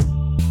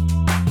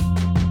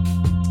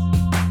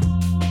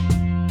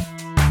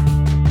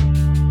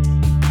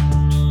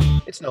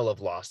Trust No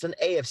Love Lost, an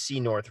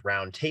AFC North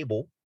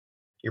roundtable,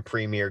 your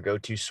premier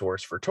go-to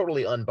source for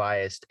totally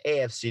unbiased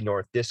AFC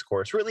North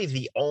discourse, really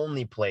the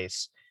only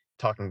place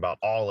talking about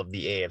all of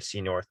the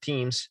AFC North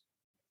teams.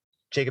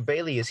 Jacob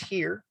Bailey is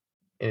here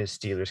in his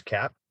Steelers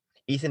cap.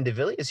 Ethan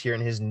DeVilly is here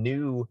in his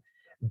new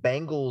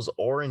Bengals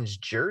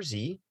orange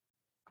jersey.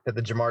 Got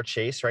the Jamar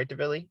Chase, right,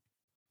 DeVilly?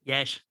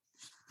 Yes.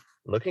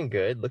 Looking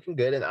good.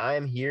 And I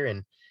am here,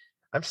 and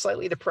I'm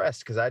slightly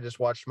depressed because I just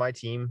watched my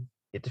team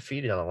get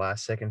defeated on a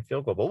last-second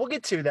field goal. But we'll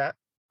get to that.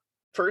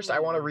 First, I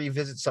want to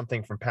revisit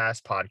something from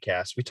past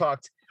podcasts. We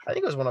talked, I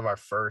think it was one of our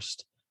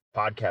first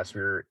podcasts.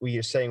 We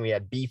were saying we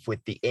had beef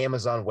with the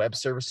Amazon Web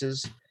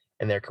Services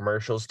and their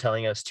commercials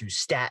telling us to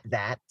stat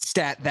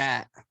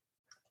that.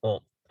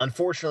 Well,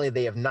 unfortunately,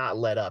 they have not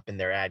let up in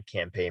their ad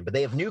campaign, but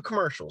they have new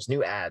commercials,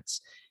 new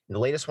ads. And the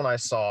latest one I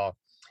saw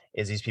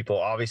is these people,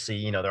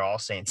 obviously, they're all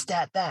saying,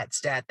 stat that.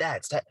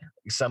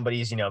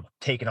 Somebody's,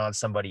 taking on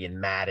somebody in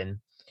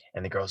Madden,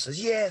 and the girl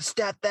says, yeah,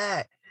 stat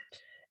that.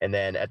 And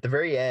then at the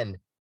very end,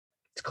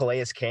 it's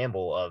Calais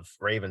Campbell of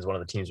Ravens, one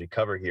of the teams we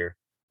cover here,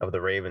 of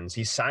the Ravens.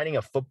 He's signing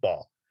a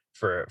football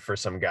for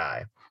some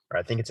guy, or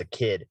I think it's a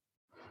kid.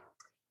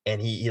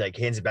 And he like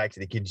hands it back to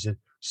the kid. He said,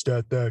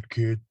 stat that,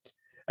 kid.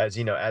 As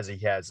as he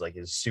has like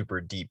his super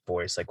deep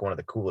voice, like one of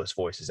the coolest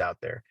voices out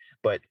there.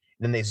 But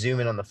then they zoom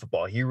in on the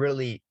football. He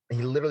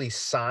literally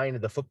signed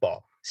the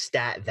football.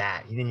 Stat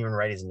that. He didn't even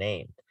write his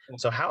name.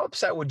 So how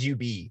upset would you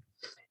be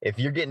if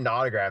you're getting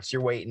autographs,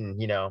 you're waiting,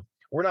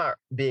 we're not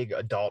big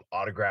adult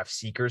autograph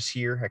seekers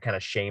here. I kind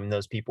of shame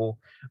those people.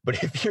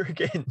 But if you're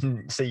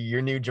getting, say,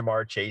 your new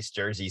Jamar Chase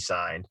jersey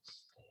signed,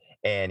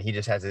 and he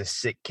just has this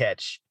sick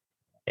catch,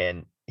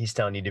 and he's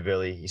telling you,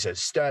 DeVilly, he says,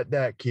 stat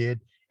that,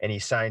 kid. And he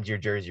signs your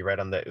jersey right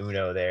on the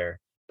Uno there.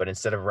 But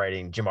instead of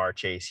writing Jamar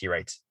Chase, he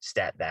writes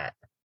stat that.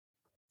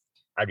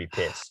 I'd be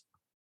pissed.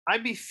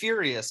 I'd be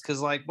furious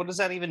because, like, what does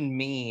that even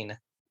mean?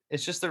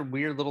 It's just their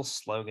weird little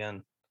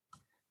slogan.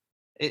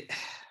 It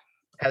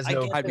has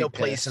no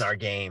place in our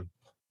game.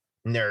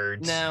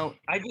 Nerds. No,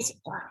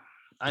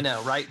 I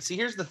know, right? See,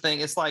 here's the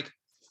thing. It's like,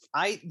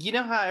 you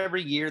know how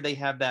every year they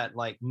have that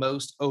like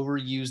most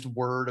overused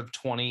word of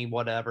 20,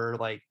 whatever,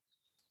 like,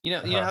 you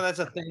know how that's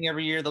a thing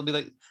every year. They'll be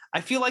like,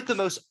 I feel like the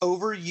most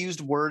overused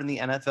word in the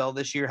NFL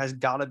this year has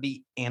got to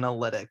be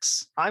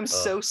analytics. I'm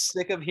so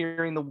sick of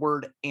hearing the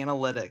word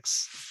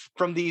analytics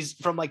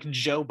from like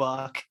Joe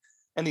Buck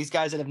and these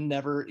guys that have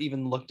never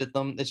even looked at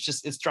them.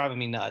 It's driving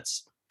me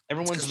nuts.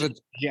 Everyone's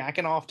just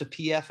jacking off to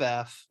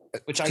PFF,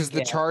 which I get. Because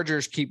the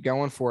Chargers keep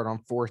going for it on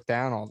fourth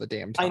down all the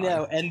damn time. I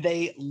know, and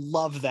they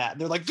love that.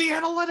 They're like, the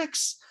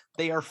analytics.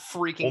 They are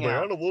freaking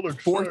out.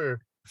 Analytics.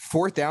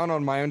 Fourth down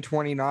on my own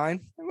 29.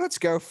 Let's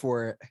go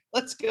for it.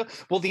 Let's go.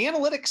 Well, the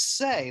analytics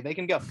say they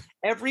can go.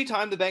 Every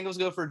time the Bengals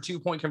go for a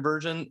 2-point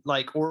conversion,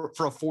 or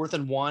for a 4th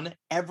and 1,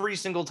 every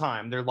single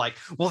time they're like,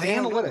 well, the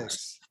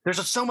analytics.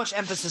 There's so much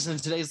emphasis in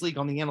today's league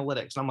on the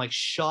analytics. And I'm like,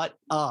 shut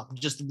up.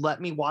 Just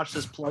let me watch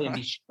this play and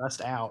be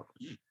stressed out.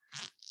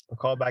 I'll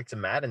call back to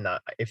Madden.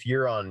 If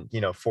you're on,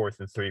 4th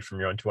and 3 from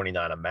your own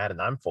 29 on Madden,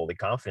 I'm fully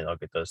confident I'll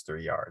get those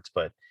 3 yards.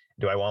 But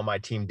do I want my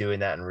team doing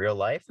that in real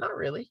life? Not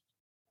really.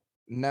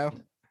 No.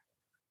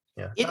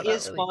 Yeah, it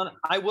is really fun.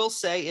 I will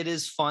say it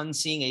is fun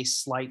seeing a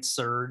slight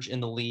surge in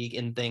the league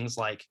in things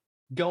like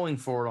going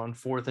for it on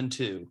 4th and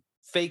 2,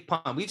 fake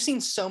punt. We've seen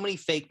so many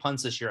fake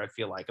punts this year. I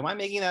feel like, am I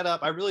making that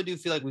up? I really do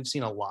feel like we've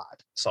seen a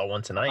lot. Saw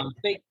one tonight.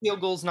 Fake field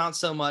goals, not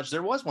so much.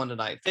 There was one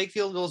tonight. Fake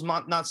field goals,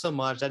 not so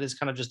much. That is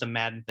kind of just a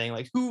Madden thing.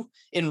 Like, who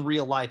in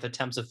real life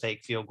attempts a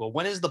fake field goal?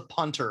 When is the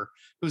punter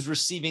who's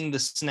receiving the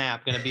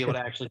snap going to be able to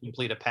actually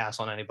complete a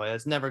pass on anybody?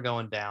 That's never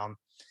going down.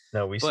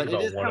 No, we see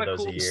about one of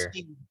those a year.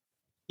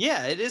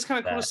 Yeah, it is kind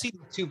of cool to see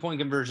 2-point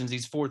conversions,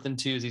 these 4th and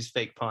 2s, these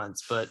fake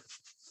punts, but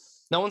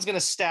no one's going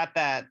to stat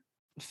that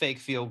fake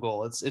field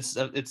goal. It's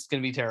going to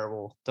be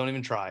terrible. Don't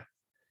even try.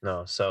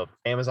 No. So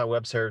Amazon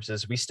Web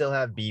Services, we still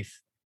have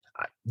beef.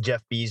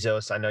 Jeff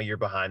Bezos, I know you're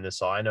behind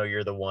this all. I know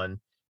you're the one,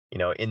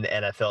 in the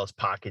NFL's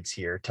pockets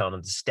here, telling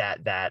them to stat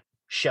that,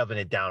 shoving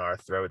it down our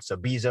throats. So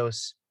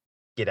Bezos,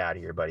 get out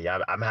of here, buddy.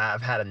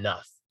 I've had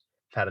enough.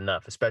 I've had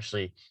enough,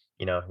 especially,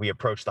 we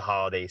approach the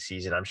holiday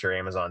season. I'm sure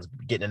Amazon's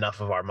getting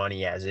enough of our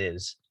money as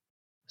is.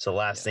 So the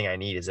last thing I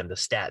need is them to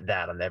stat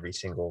that on every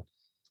single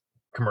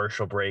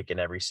commercial break and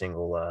every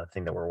single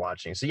thing that we're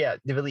watching. So yeah,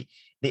 the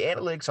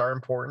analytics are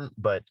important,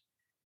 but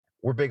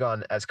we're big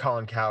on, as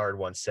Colin Cowherd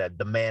once said,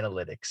 the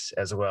manalytics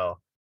as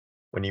well.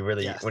 When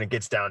when it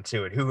gets down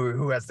to it,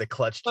 who has the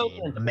clutch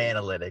gene, the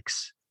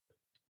manalytics.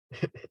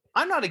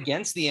 I'm not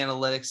against the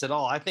analytics at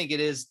all. I think it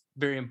is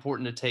very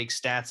important to take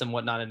stats and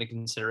whatnot into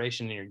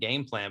consideration in your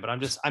game plan. But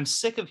I'm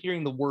sick of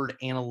hearing the word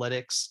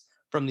analytics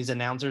from these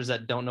announcers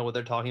that don't know what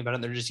they're talking about,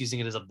 and they're just using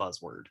it as a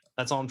buzzword.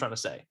 That's all I'm trying to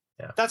say.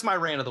 Yeah. That's my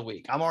rant of the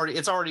week.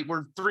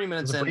 we're 3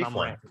 minutes in. I'm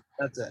ranting.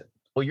 That's it.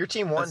 Well, your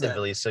team won,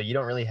 DeVilly, so you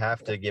don't really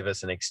have to give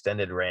us an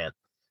extended rant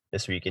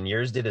this week, and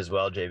yours did as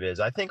well,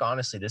 JBiz. I think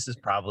honestly, this is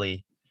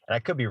probably, and I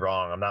could be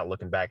wrong. I'm not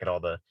looking back at all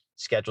the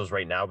schedules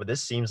right now, but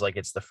this seems like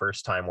it's the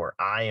first time where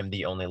I am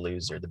the only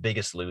loser, the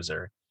biggest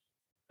loser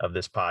of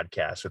this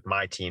podcast with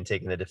my team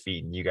taking the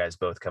defeat and you guys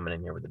both coming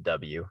in here with a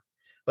W.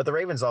 But the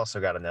Ravens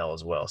also got an L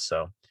as well.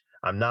 So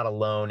I'm not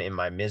alone in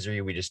my misery.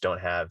 We just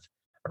don't have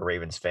a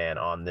Ravens fan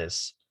on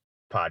this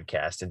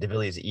podcast. And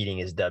DeVilly is eating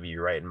his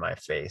W right in my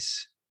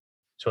face.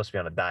 Supposed to be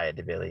on a diet,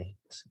 DeVilly.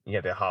 You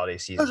got the holiday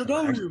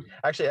season.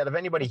 Actually, out of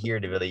anybody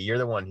here, DeVilly, you're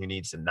the one who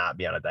needs to not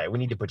be on a diet. We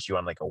need to put you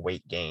on like a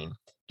weight gain.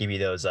 Give you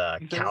those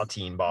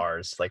Caltine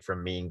bars like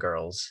from Mean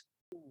Girls.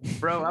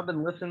 Bro, I've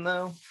been lifting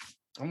though.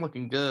 I'm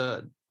looking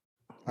good.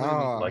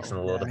 Oh, flexing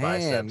a little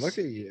man, biceps. look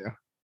at you.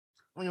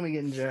 Look at me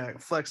getting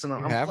jacked, flexing on.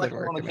 You I'm have been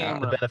flexing on the working out. camera.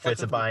 The benefits Flexing of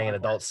for the buying an podcast.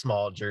 adult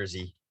small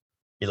jersey.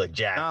 You look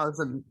jacked.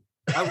 No,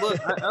 I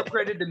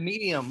upgraded to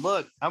medium.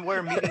 Look, I'm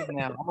wearing medium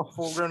now. I'm a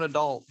full-grown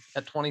adult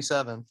at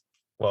 27.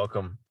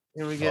 Welcome.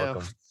 Here we go.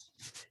 Welcome.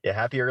 Yeah,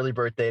 happy early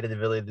birthday to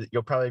DeVilly.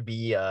 You'll probably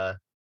be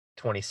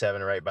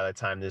 27 right by the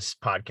time this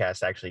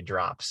podcast actually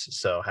drops.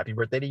 So happy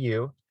birthday to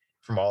you.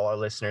 From all our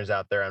listeners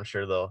out there, I'm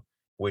sure they'll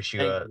wish you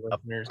Thank a you,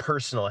 listeners.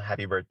 personal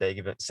happy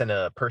birthday. Send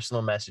a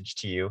personal message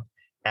to you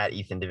at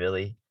Ethan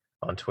DeVilly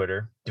on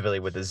Twitter. DeVilly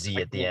with a Z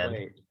I at the can't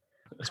end.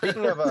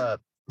 wait.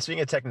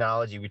 Speaking of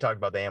technology, we talked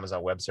about the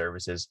Amazon Web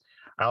Services.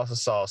 I also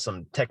saw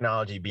some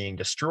technology being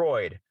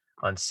destroyed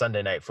on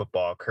Sunday Night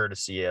Football,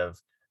 courtesy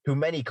of who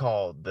many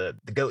call the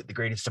GOAT, the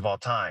greatest of all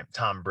time,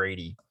 Tom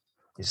Brady.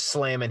 He's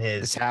slamming The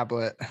his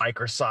tablet.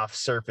 Microsoft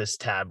Surface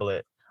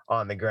tablet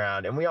on the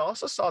ground. And we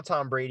also saw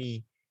Tom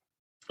Brady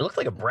look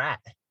like a brat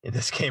in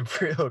this game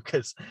for real,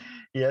 because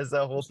he has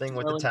that whole thing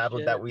with the Throwing tablet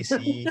shit. that we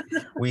see.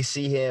 We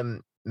see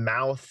him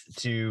mouth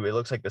to, it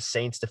looks like the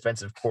Saints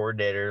defensive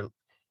coordinator,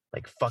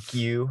 like fuck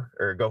you,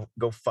 or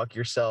go fuck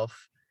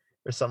yourself,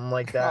 or something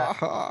like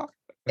that.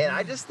 And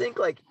I just think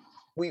like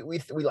we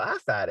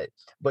laugh at it,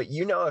 but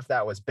if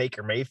that was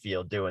Baker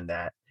Mayfield doing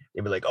that,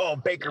 they'd be like, oh,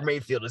 Baker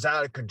Mayfield is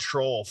out of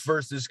control.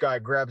 First, this guy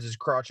grabs his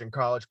crotch in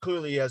college.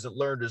 Clearly he hasn't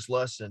learned his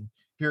lesson.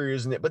 Here he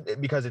is.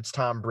 But because it's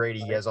Tom Brady,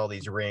 he has all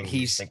these rings.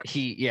 Instead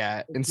he's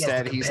like,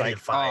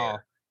 competitive fire. oh,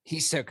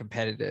 he's so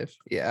competitive.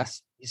 Yeah.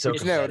 He's so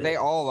Which, no, they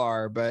competitive. all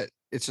are, but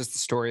it's just the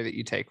story that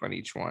you take on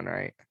each one,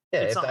 right?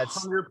 Yeah, It's if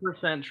that's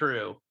 100%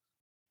 true.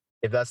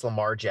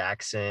 Lamar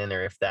Jackson,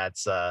 or if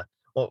that's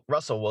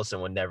Russell Wilson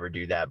would never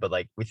do that. But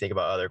like we think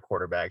about other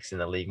quarterbacks in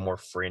the league, more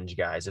fringe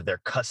guys, if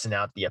they're cussing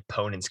out the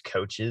opponent's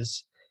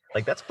coaches,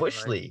 like that's Bush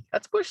Right. League.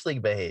 That's Bush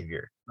League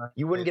behavior.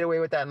 You wouldn't get away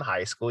with that in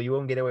high school. You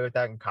wouldn't get away with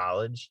that in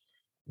college.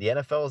 The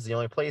NFL is the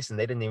only place, and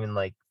they didn't even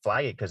like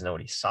flag it because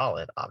nobody saw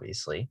it,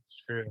 obviously.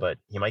 True. But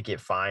he might get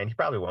fined. He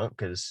probably won't,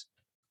 because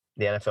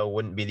the NFL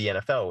wouldn't be the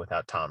NFL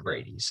without Tom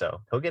Brady. So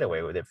he'll get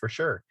away with it for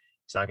sure.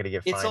 He's not going to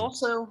get fined. It's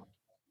also,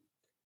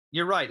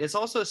 you're right. It's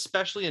also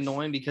especially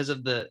annoying because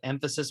of the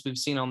emphasis we've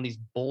seen on these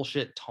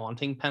bullshit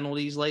taunting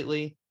penalties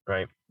lately.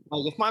 Right.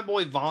 Like if my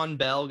boy Von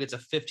Bell gets a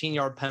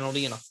 15-yard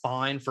penalty and a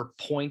fine for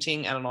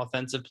pointing at an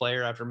offensive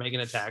player after making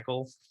a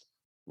tackle,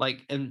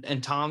 like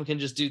and Tom can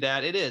just do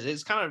that.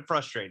 It's kind of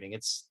frustrating.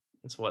 It's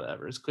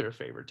whatever. It's clear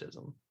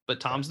favoritism. But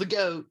Tom's the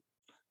GOAT.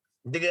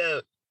 The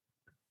GOAT.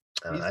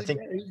 I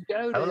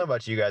don't know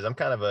about you guys. I'm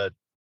kind of a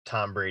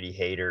Tom Brady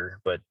hater,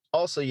 but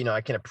also,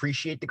 I can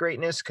appreciate the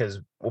greatness because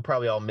we'll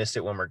probably all miss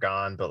it when we're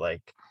gone. But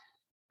like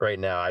right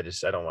now, I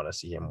don't want to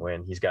see him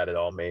win. He's got it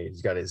all made.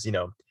 He's got his,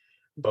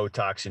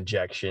 Botox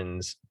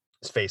injections,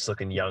 his face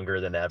looking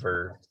younger than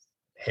ever,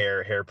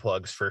 hair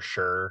plugs for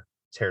sure.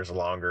 His hair's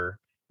longer,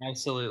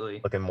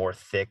 Absolutely. looking more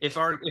thick. If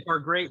our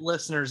great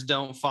listeners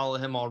don't follow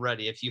him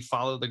already, if you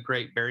follow the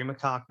great Barry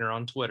McCockner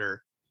on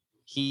Twitter,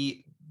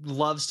 he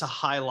loves to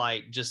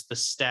highlight just the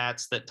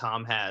stats that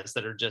Tom has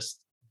that are just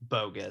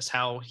bogus.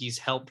 How he's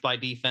helped by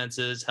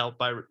defenses, helped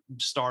by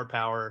star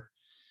power.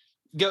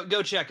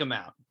 Go check him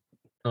out.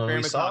 Barry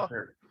We saw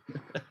McCockner.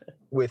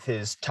 with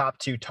his top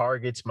two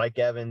targets, Mike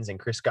Evans and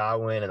Chris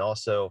Godwin, and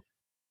also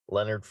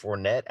Leonard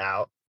Fournette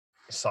out,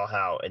 saw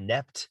how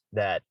inept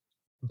that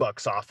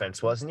Bucks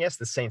offense was. And yes,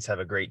 the Saints have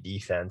a great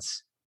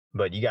defense,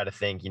 but you got to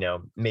think,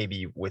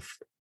 maybe with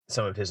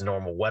some of his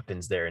normal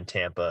weapons there in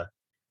Tampa,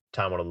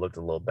 Tom would have looked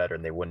a little better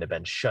and they wouldn't have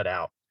been shut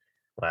out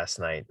last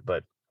night.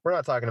 But we're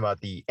not talking about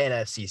the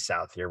NFC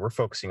South here. We're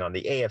focusing on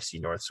the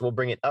AFC North. So we'll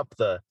bring it up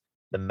the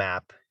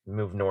map,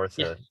 move north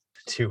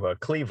to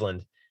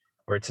Cleveland,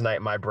 where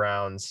tonight my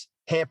Browns,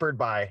 hampered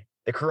by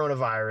the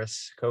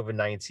coronavirus,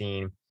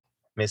 COVID-19,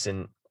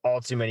 missing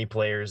all too many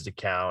players to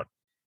count.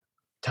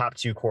 Top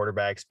two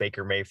quarterbacks,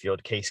 Baker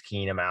Mayfield, Case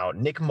Keenum out.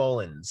 Nick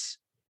Mullins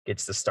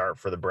gets the start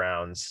for the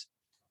Browns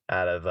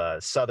out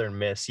of Southern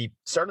Miss. He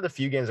started a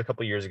few games a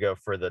couple years ago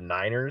for the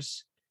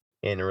Niners.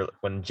 And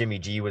when Jimmy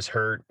G was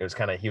hurt, it was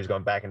he was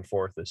going back and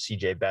forth with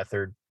CJ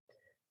Beathard,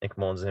 Nick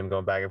Mullins and him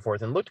going back and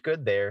forth, and looked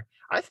good there.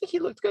 I think he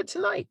looked good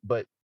tonight,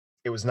 but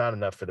it was not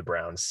enough for the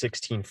Browns.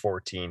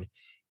 16-14.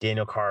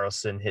 Daniel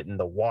Carlson hitting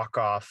the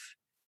walk-off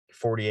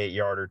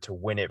 48-yarder to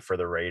win it for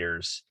the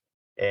Raiders.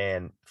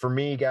 And for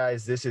me,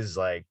 guys, this is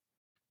like,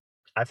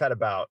 I've had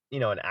about,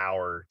 an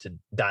hour to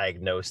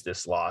diagnose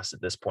this loss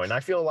at this point. And I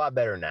feel a lot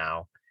better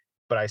now,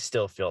 but I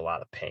still feel a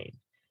lot of pain.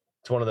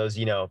 It's one of those,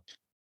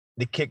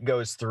 the kick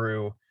goes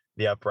through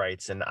the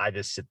uprights, and I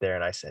just sit there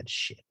and I said,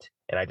 shit.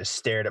 And I just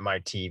stared at my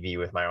TV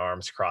with my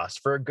arms crossed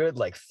for a good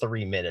like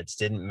 3 minutes,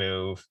 didn't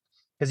move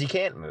because you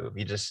can't move.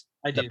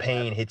 The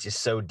pain hits you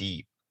so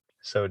deep.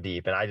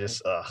 And I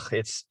just,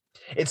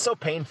 it's so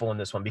painful in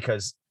this one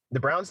because the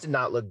Browns did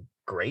not look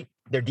great.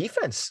 Their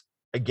defense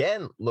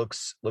again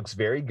looks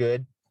very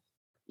good,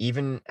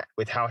 even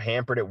with how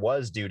hampered it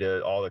was due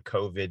to all the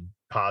COVID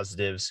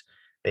positives.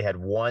 They had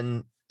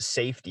one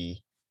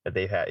safety that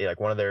they've had,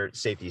 like one of their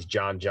safeties,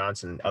 John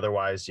Johnson.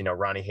 Otherwise,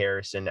 Ronnie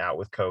Harrison out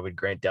with COVID,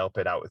 Grant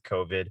Delpit out with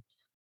COVID,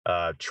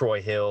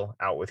 Troy Hill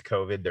out with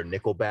COVID, their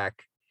nickelback.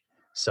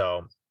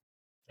 So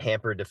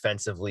hampered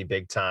defensively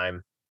big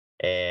time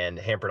and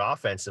hampered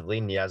offensively.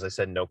 And as I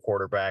said, no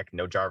quarterback,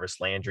 no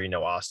Jarvis Landry,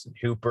 no Austin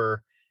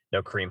Hooper,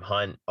 no Kareem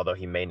Hunt, although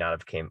he may not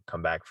have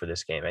come back for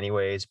this game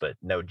anyways, but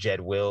no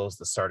Jed Wills,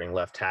 the starting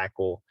left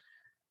tackle.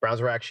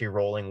 Browns were actually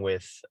rolling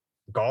with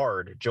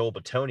guard Joel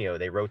Bitonio.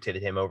 They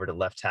rotated him over to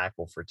left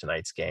tackle for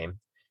tonight's game,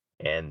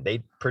 and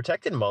they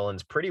protected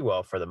Mullins pretty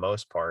well for the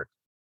most part.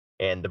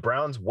 And the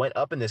Browns went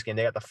up in this game.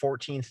 They got the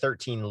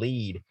 14-13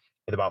 lead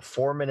with about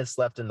 4 minutes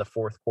left in the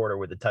fourth quarter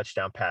with a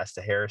touchdown pass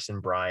to Harrison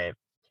Bryant.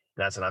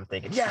 And that's what I'm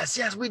thinking.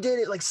 Yes, we did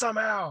it. Like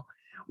somehow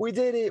we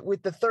did it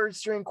with the third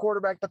string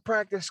quarterback, the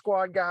practice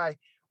squad guy.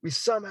 We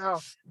somehow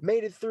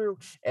made it through.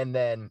 And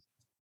then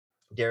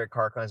Derek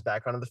Carr comes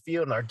back onto the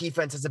field, and our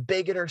defense has a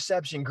big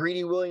interception.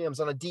 Greedy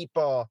Williams on a deep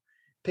ball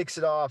picks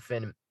it off,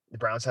 and the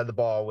Browns had the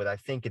ball with, I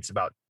think it's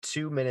about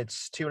 2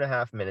 minutes,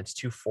 2.5 minutes,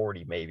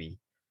 2:40 maybe,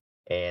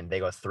 and they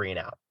go 3 and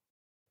out.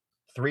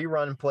 3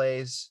 run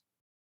plays.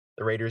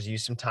 The Raiders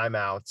used some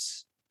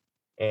timeouts,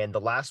 and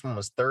the last one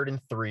was 3rd and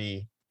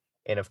 3.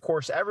 And of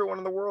course, everyone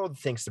in the world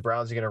thinks the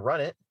Browns are going to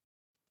run it.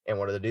 And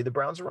what do they do? The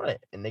Browns run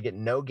it, and they get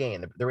no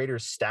gain. The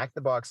Raiders stacked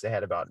the box. They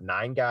had about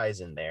 9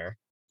 guys in there,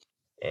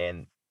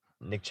 and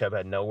Nick Chubb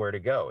had nowhere to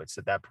go. It's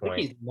at that point.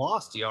 He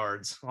lost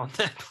yards on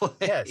that play.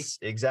 Yes,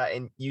 exactly.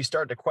 And you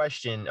start to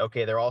question,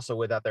 okay, they're also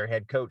without their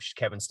head coach,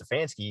 Kevin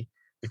Stefanski,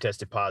 who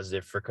tested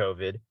positive for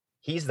COVID.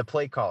 He's the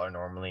play caller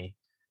normally.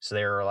 So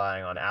they're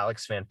relying on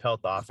Alex Van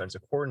Pelt, the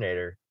offensive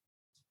coordinator.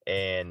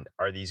 And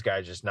are these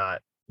guys just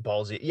not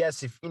ballsy?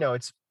 Yes, if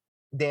it's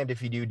damned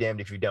if you do, damned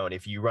if you don't.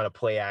 If you run a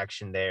play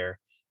action there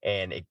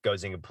and it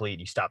goes incomplete,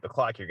 you stop the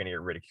clock, you're going to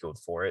get ridiculed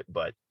for it.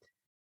 But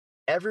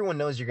everyone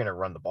knows you're going to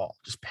run the ball.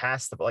 Just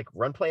pass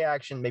run play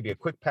action, maybe a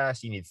quick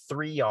pass. You need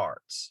 3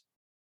 yards.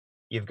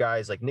 You have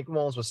guys like Nick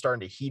Mullins was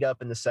starting to heat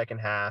up in the second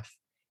half.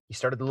 He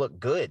started to look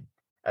good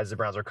as the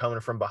Browns were coming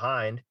from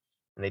behind,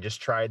 and they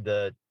just tried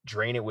to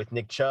drain it with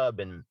Nick Chubb,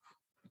 and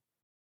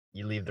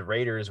you leave the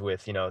Raiders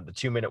with, the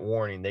 2-minute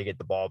warning. They get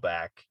the ball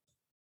back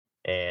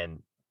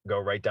and go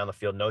right down the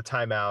field. No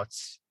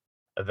timeouts.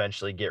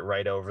 Eventually get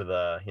right over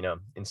the,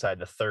 inside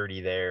the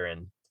 30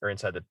 there or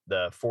inside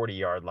the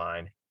 40-yard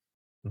line.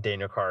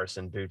 Daniel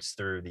Carlson boots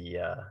through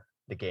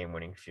the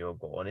game-winning field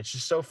goal. And it's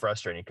just so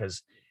frustrating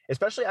because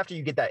especially after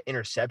you get that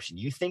interception,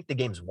 you think the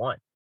game's won.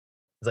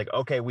 It's like,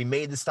 okay, we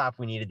made the stop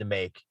we needed to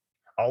make.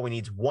 All we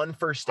need is 1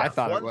 first down. I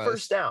thought it was.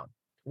 First down.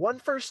 1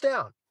 first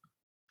down.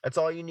 That's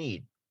all you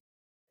need.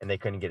 And they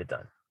couldn't get it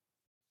done.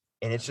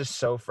 And it's just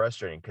so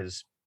frustrating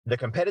because the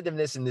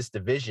competitiveness in this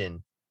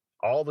division,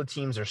 all the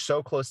teams are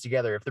so close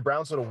together. If the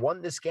Browns would have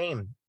won this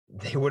game,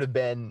 they would have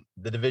been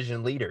the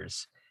division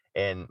leaders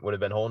and would have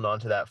been holding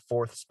on to that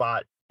 4th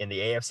spot in the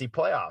AFC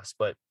playoffs.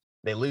 But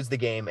they lose the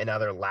game, and now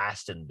they're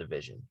last in the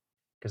division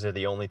because they're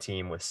the only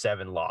team with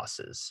 7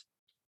 losses.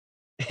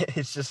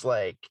 It's just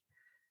like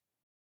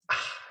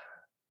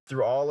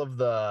through all of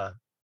the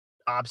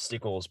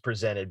obstacles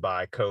presented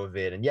by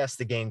COVID, and yes,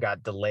 the game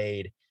got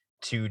delayed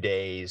 2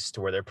 days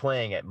to where they're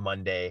playing on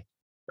Monday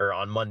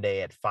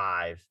at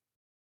 5.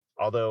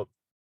 Although,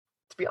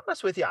 to be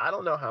honest with you, I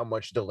don't know how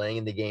much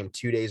delaying the game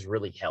 2 days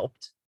really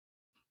helped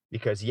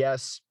because,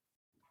 yes,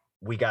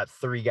 we got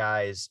 3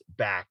 guys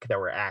back that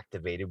were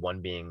activated,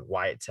 one being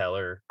Wyatt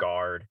Teller,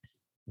 guard,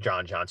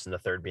 John Johnson, the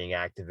third being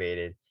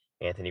activated,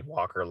 Anthony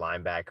Walker,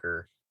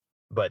 linebacker.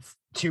 But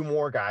 2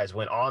 more guys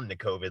went on the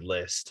COVID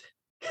list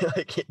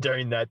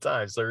during that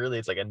time. So really,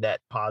 it's like a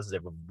net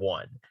positive of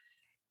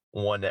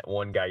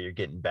 1 guy you're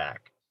getting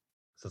back.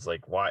 So it's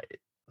like, why?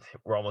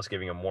 We're almost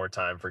giving them more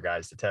time for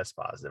guys to test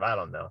positive. I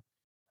don't know.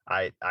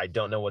 I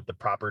don't know what the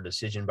proper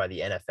decision by the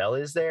NFL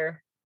is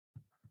there.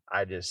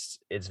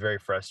 It's very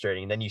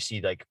frustrating. And then you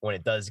see when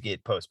it does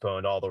get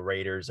postponed, all the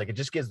Raiders, it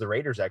just gives the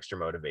Raiders extra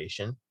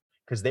motivation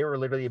because they were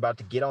literally about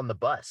to get on the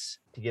bus,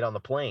 to get on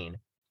the plane.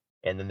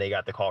 And then they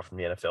got the call from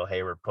the NFL,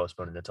 hey, we're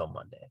postponing until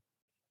Monday.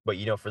 But,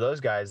 for those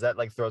guys, that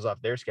throws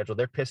off their schedule.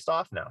 They're pissed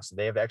off now. So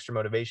they have extra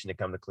motivation to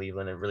come to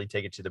Cleveland and really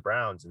take it to the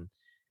Browns and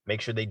make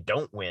sure they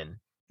don't win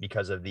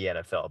because of the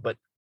NFL. But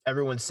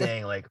everyone's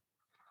saying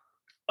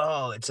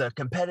oh, it's a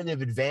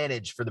competitive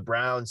advantage for the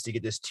Browns to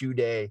get this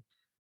 2-day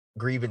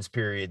grievance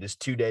period, this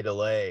 2-day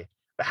delay.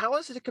 But how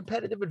is it a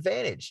competitive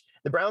advantage?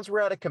 The Browns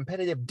were at a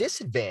competitive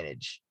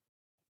disadvantage.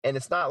 And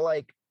it's not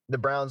like the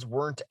Browns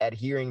weren't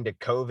adhering to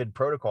COVID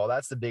protocol.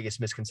 That's the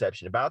biggest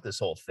misconception about this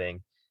whole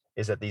thing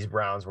is that these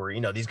Browns were,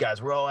 these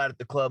guys were all out at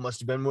the club. Must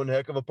have been one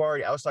heck of a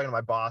party. I was talking to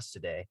my boss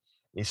today.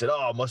 He said,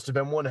 "Oh, must have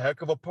been one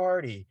heck of a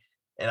party."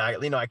 And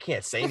I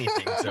can't say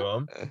anything to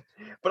him,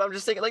 but I'm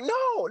just thinking, like,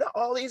 no,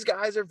 all these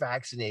guys are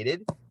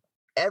vaccinated.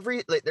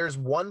 There's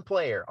one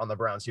player on the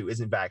Browns who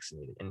isn't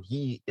vaccinated, and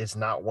he is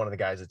not one of the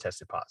guys that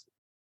tested positive.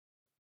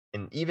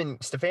 And even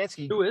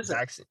Stefanski, who is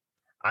it?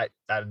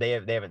 They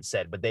haven't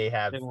said, but they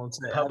have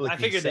publicly I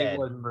figured said, they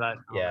wouldn't, but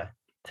yeah,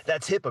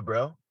 that's HIPAA,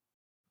 bro.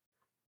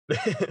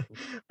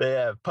 They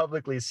have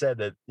publicly said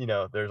that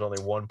there's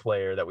only one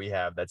player that we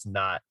have that's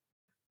not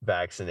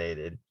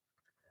vaccinated.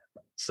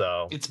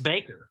 So it's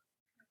Baker.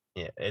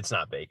 Yeah, it's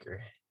not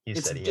Baker.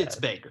 It's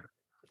Baker.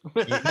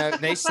 No,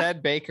 they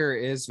said Baker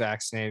is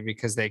vaccinated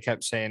because they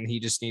kept saying he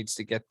just needs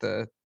to get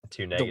the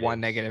one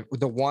negative.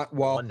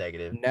 One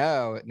negative.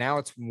 No, now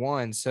it's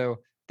one. So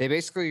they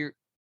basically,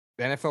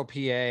 the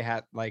NFLPA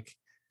had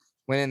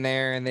went in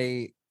there and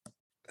they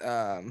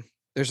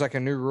there's a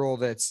new rule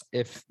that's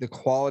if the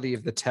quality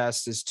of the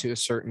test is to a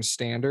certain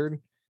standard,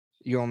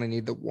 you only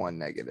need the one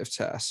negative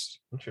test.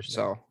 Interesting.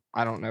 So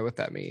I don't know what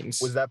that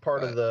means. Was that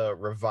part of the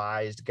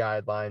revised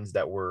guidelines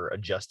that were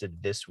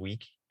adjusted this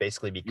week,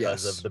 basically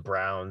because of the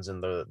Browns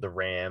and the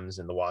Rams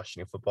and the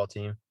Washington football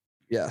team?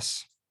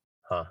 Yes.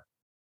 Huh.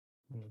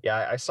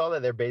 Yeah, I saw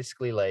that they're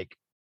basically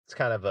it's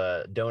kind of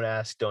a don't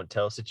ask, don't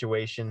tell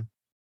situation,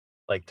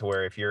 to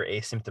where if you're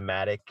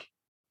asymptomatic,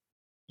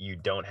 you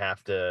don't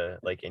have to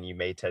and you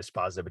may test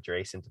positive, but you're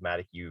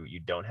asymptomatic, you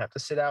don't have to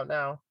sit out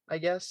now, I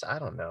guess. I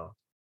don't know.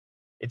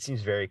 It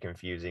seems very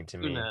confusing to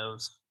me. Who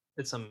knows?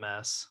 It's a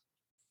mess.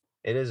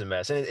 It is a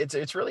mess. And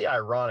it's really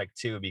ironic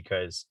too,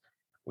 because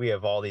we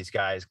have all these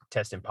guys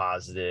testing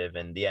positive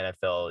and the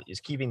NFL is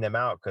keeping them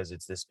out because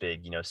it's this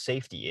big,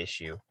 safety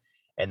issue.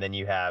 And then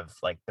you have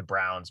the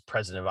Browns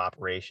president of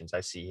operations. I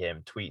see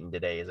him tweeting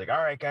today. He's like,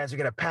 "All right, guys, we're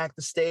going to pack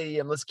the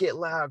stadium. Let's get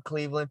loud,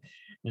 Cleveland."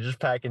 You're just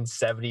packing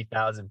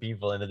 70,000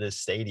 people into this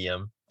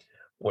stadium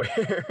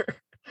where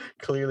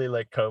clearly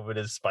COVID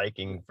is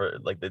spiking for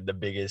the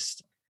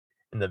biggest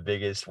in the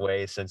biggest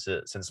way since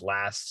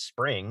last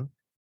spring,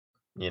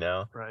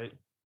 Right.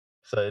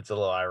 So it's a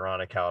little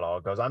ironic how it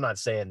all goes. I'm not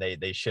saying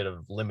they should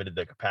have limited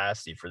the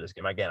capacity for this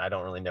game. Again, I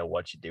don't really know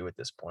what you do at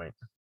this point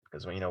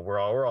because we're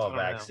all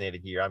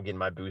vaccinated here. I'm getting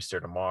my booster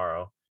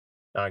tomorrow.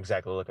 Not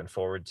exactly looking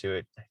forward to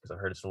it because I've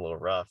heard it's a little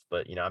rough,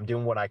 but I'm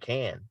doing what I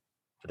can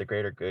for the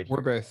greater good.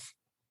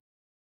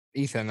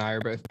 Ethan and I are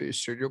both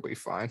boosted. You'll be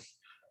fine.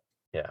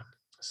 Yeah.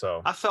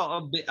 So I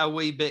felt a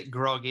wee bit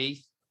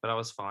groggy, but I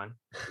was fine.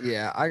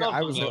 Yeah, I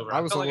was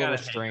a little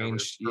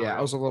strange. Yeah,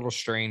 I was a little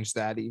strange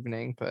that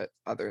evening, but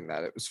other than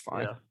that, it was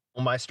fine. Yeah.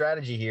 Well, my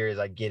strategy here is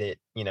I get it,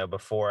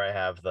 before I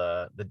have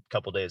the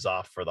couple days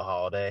off for the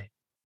holiday,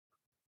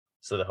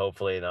 so that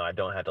hopefully, I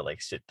don't have to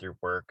sit through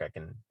work. I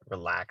can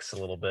relax a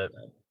little bit.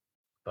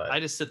 But I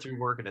just sit through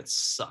work and it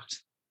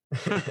sucked.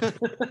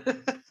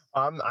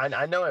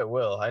 I know it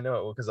will. I know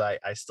it will because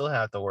I still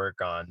have to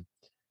work on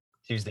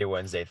Tuesday,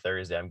 Wednesday,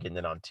 Thursday. I'm getting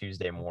it on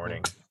Tuesday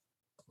morning.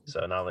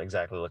 So not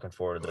exactly looking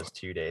forward to those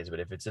 2 days, but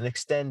if it's an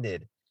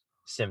extended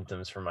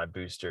symptoms for my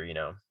booster,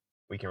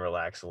 we can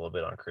relax a little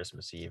bit on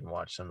Christmas Eve and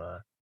watch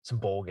some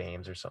bowl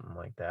games or something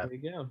like that. There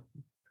you go.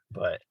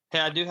 But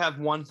hey, I do have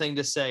one thing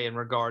to say in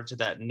regard to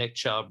that Nick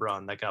Chubb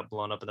run that got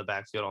blown up in the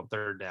backfield on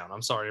third down.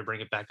 I'm sorry to bring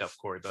it back up,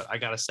 Corey, but I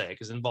got to say it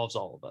because it involves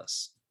all of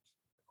us.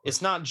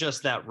 It's not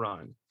just that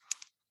run.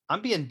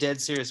 I'm being dead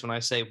serious when I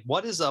say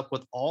what is up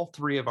with all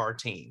three of our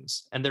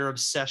teams and their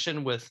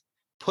obsession with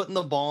putting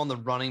the ball in the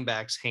running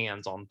back's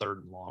hands on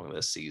third and long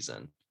this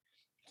season.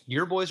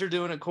 Your boys are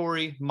doing it,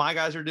 Corey. My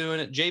guys are doing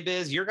it.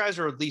 J-Biz, your guys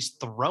are at least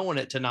throwing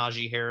it to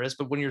Najee Harris,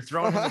 but when you're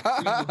throwing him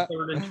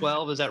third and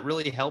 12, is that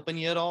really helping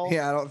you at all?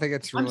 Yeah, I don't think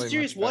it's really. I'm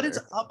serious. What is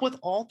up with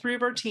all three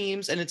of our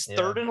teams? And it's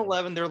third and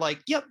 11. They're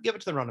like, yep, give it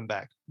to the running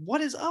back.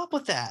 What is up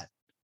with that?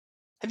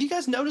 Have you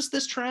guys noticed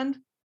this trend?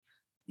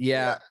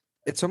 Yeah,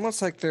 it's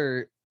almost like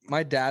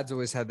my dad's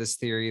always had this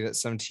theory that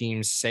some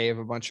teams save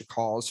a bunch of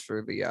calls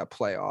for the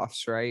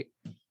playoffs, right?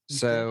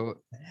 So,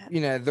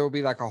 there'll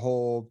be a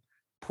whole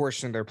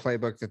portion of their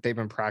playbook that they've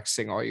been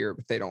practicing all year,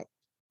 but they don't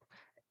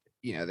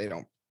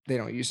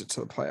use it to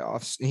the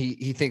playoffs.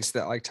 He thinks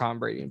that Tom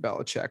Brady and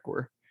Belichick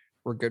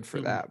were good for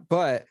that.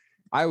 But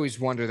I always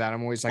wonder that.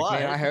 I'm always like,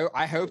 man,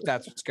 I hope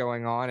that's what's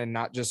going on and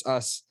not just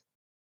us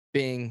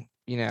being,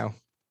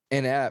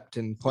 inept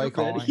and play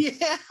calling.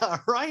 Yeah,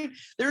 right.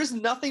 There is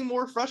nothing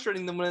more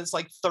frustrating than when it's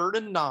 3rd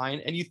and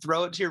 9 and you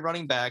throw it to your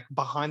running back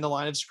behind the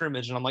line of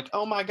scrimmage. And I'm like,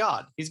 oh my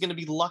God, he's going to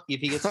be lucky if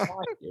he gets 5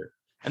 here.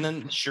 And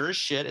then sure as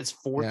shit, it's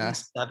 4th and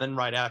 7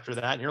 right after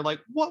that. And you're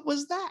like, what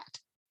was that?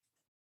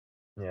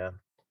 Yeah.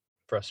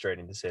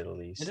 Frustrating to say the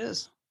least. It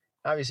is.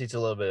 Obviously, it's a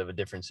little bit of a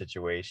different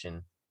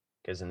situation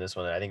because in this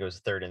one, I think it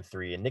was 3rd and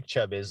 3. And Nick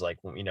Chubb is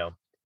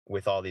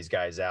with all these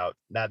guys out,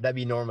 that'd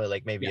be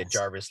normally maybe a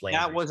Jarvis Landry.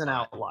 That was an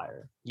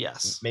outlier.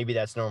 Yes. Maybe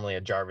that's normally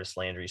a Jarvis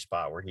Landry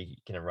spot where he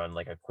can run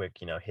a quick,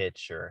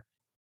 hitch or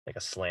a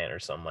slant or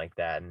something like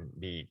that and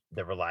be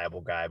the reliable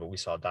guy. But we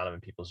saw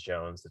Donovan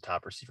Peoples-Jones, the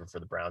top receiver for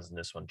the Browns in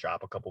this one,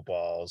 drop a couple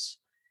balls.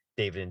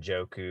 David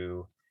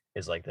Njoku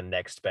is like the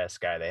next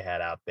best guy they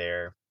had out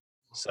there.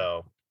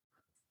 So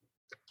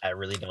I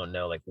really don't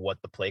know like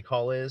what the play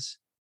call is.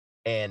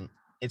 And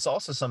it's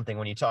also something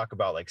when you talk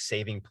about like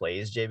saving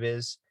plays,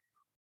 JBiz,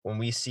 when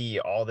we see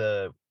all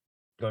the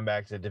going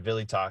back to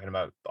DeVilly talking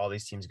about all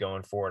these teams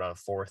going forward on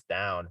 4th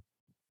down,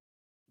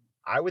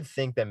 I would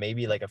think that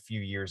maybe like a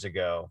few years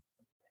ago,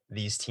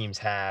 these teams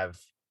have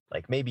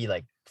like maybe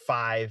like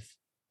 5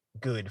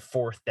 good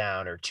 4th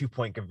down or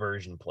 2-point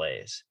conversion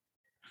plays.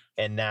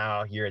 And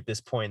now you're at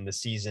this point in the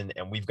season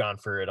and we've gone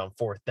for it on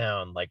 4th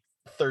down like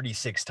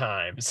 36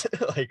 times.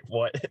 Like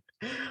what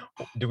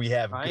do we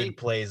have good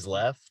plays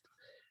left?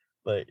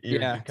 Like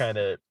you're kind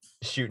of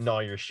shooting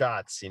all your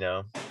shots,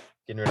 getting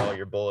rid of all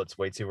your bullets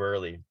way too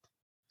early.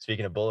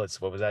 Speaking of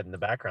bullets, what was that in the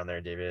background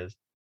there, David?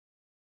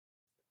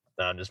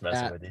 No, I'm just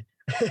messing with you.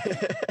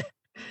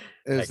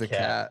 It was the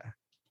cat.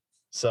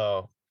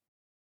 So,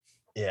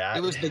 yeah.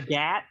 It was the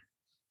gat.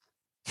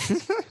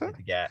 The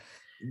gat.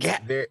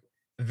 Very,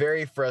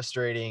 very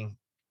frustrating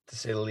to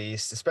say the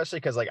least,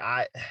 especially because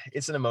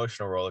it's an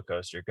emotional roller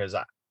coaster because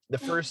the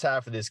first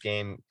half of this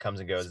game comes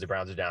and goes. The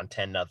Browns are down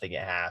 10-0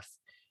 at half.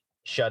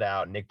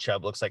 Shutout. Nick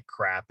Chubb looks like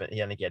crap. I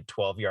think he had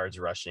 12 yards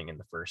rushing in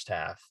the first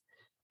half.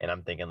 And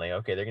I'm thinking like,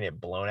 okay, they're going to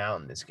get blown out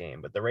in this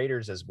game. But the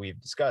Raiders, as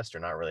we've discussed, are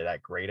not really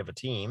that great of a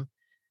team.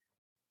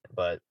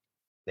 But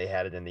they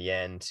had it in the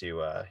end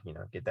to,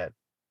 get that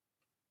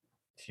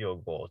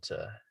field goal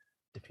to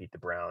defeat the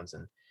Browns.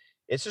 And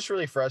it's just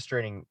really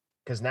frustrating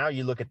because now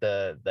you look at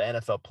the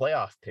NFL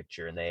playoff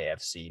picture in the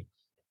AFC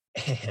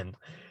and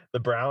the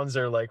Browns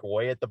are like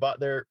way at the bottom.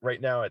 They're right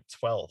now at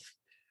 12th.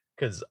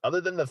 Because other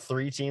than the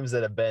 3 teams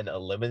that have been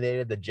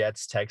eliminated, the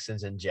Jets,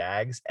 Texans, and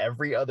Jags,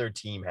 every other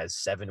team has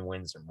 7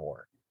 wins or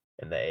more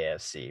in the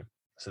AFC.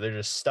 So they're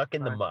just stuck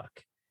in the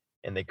muck.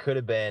 And they could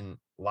have been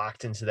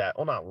locked into that.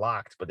 Well, not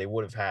locked, but they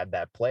would have had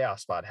that playoff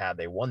spot had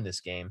they won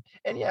this game.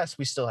 And yes,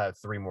 we still have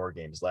 3 more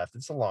games left.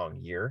 It's a long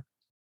year,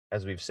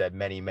 as we've said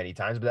many, many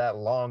times. But that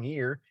long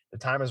year, the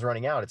time is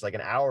running out. It's like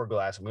an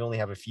hourglass, and we only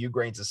have a few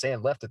grains of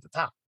sand left at the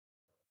top.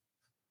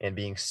 And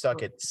being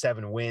stuck at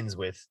 7 wins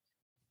with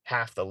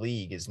half the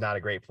league is not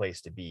a great place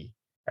to be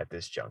at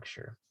this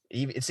juncture.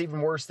 It's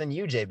even worse than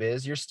you,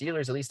 JBiz. Your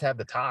Steelers at least have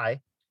the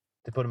tie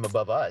to put them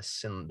above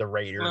us and the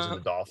Raiders and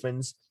the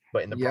Dolphins,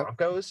 but in the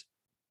Broncos.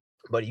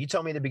 But you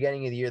tell me at the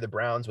beginning of the year, the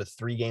Browns with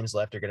 3 games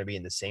left are going to be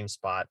in the same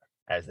spot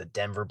as the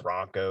Denver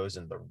Broncos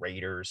and the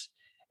Raiders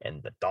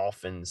and the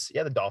Dolphins.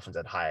 Yeah, the Dolphins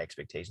had high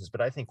expectations,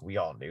 but I think we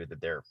all knew that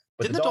they're.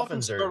 But didn't the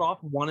Dolphins start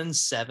off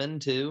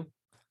 1-7 too?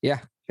 Yeah,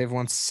 they've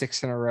won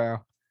 6 in a row.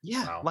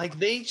 Yeah, wow. Like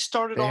they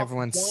started off. They have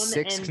won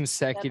 6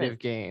 consecutive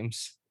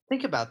games.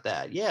 Think about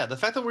that. Yeah, the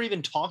fact that we're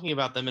even talking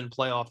about them in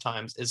playoff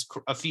times is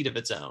a feat of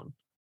its own.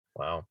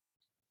 Wow.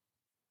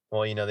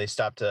 Well, they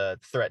stopped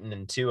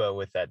threatening Tua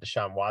with that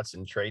Deshaun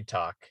Watson trade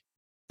talk.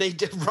 They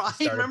did, right?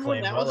 Started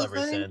playing well ever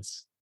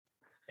since.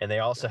 And they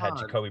also had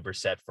Jacoby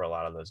Brissett for a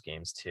lot of those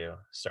games too,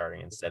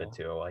 starting instead of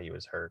Tua while he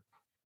was hurt.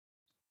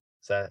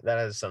 So that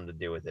has something to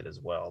do with it as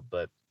well.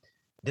 But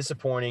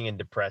disappointing and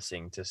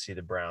depressing to see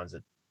the Browns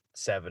at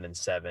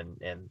 7-7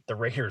 and the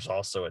Raiders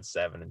also at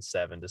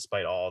 7-7,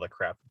 despite all the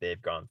crap that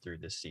they've gone through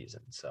this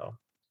season. So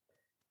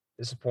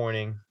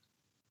disappointing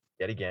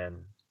yet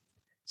again.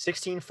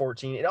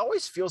 16-14. It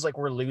always feels like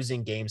we're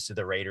losing games to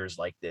the Raiders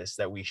like this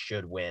that we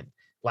should win.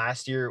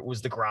 Last year it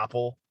was the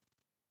Grapple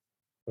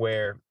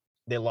where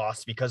they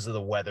lost because of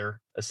the weather,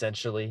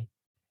 essentially.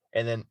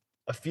 And then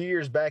a few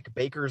years back,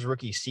 Baker's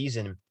rookie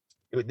season,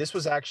 this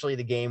was actually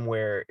the game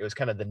where it was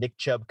kind of the Nick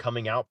Chubb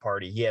coming out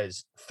party. He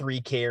has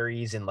 3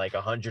 carries and like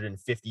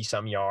 150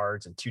 some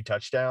yards and 2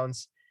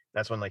 touchdowns.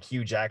 That's when like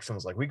Hugh Jackson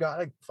was like, we got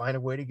to find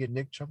a way to get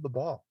Nick Chubb the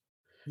ball.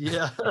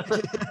 Yeah.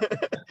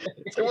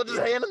 So we'll just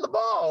hand him the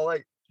ball.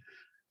 Like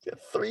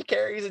 3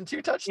 carries and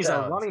 2 touchdowns. He's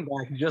a running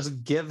back.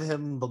 Just give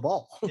him the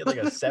ball. He had like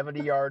a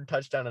 70-yard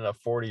touchdown and a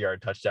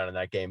 40-yard touchdown in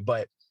that game.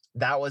 But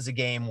that was a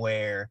game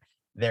where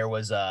there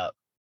was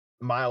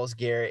Myles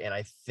Garrett and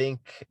I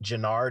think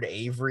Jannard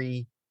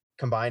Avery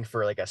combined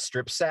for like a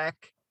strip sack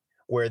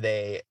where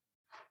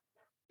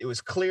it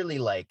was clearly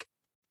like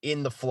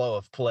in the flow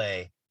of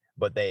play,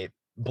 but they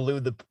blew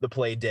the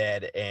play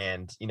dead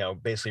and,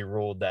 basically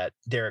ruled that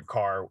Derek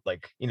Carr,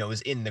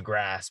 was in the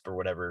grasp or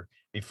whatever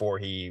before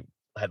he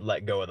had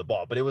let go of the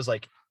ball. But it was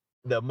like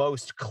the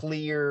most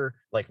clear,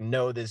 like,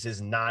 no, this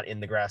is not in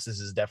the grass. This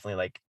is definitely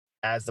like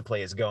as the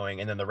play is going.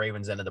 And then the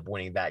Ravens ended up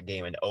winning that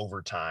game in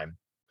overtime,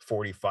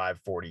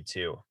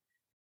 45-42.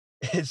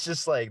 It's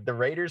just like the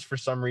Raiders, for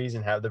some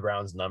reason, have the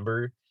Browns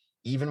number,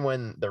 even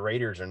when the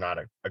Raiders are not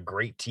a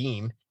great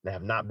team. They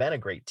have not been a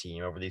great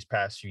team over these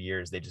past few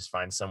years. They just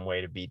find some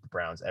way to beat the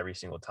Browns every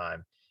single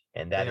time.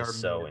 And that is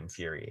so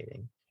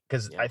infuriating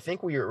because I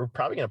think we're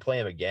probably going to play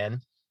them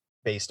again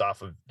based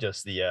off of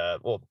just the,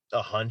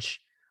 a hunch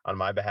on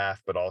my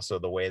behalf, but also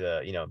the way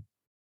the,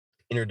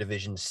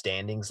 interdivision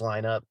standings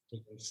line up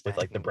with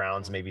like the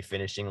Browns maybe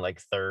finishing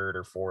like 3rd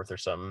or 4th or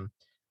something.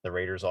 The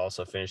Raiders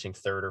also finishing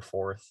 3rd or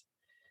 4th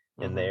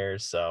in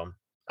theirs. So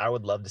I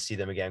would love to see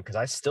them again because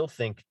I still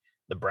think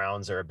the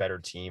Browns are a better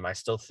team. I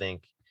still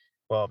think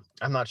Well,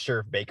 I'm not sure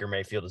if Baker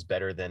Mayfield is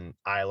better than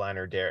Eyeline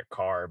or Derek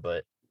Carr,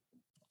 but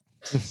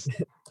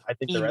I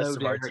think the rest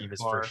of our team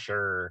is for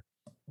sure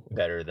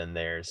better than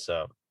theirs.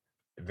 So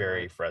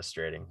very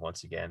frustrating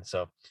once again.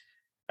 So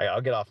I'll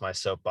get off my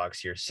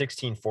soapbox here.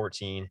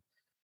 16-14.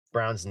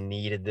 Browns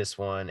needed this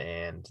one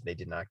and they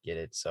did not get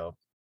it. So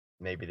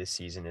maybe this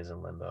season is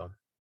in limbo.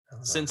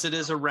 Since it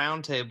is a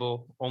round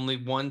table, only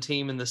one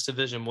team in this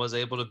division was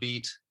able to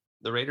beat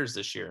the Raiders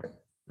this year.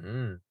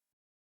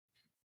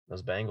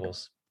 Those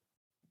Bengals.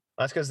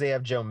 That's because they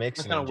have Joe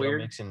Mixon. That's kind of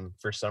weird. Joe Mixon,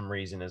 for some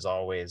reason, is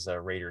always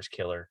a Raiders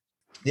killer.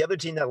 The other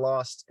team that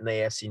lost in the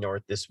AFC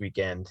North this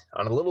weekend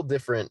on a little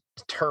different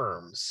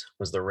terms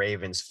was the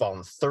Ravens,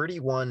 falling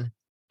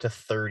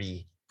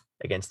 31-30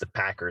 against the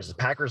Packers. The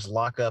Packers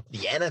lock up the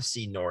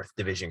NFC North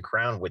division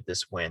crown with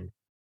this win.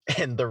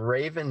 And the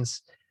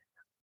Ravens,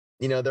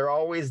 they're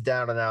always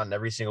down and out in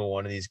every single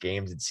one of these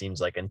games, it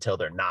seems like, until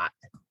they're not.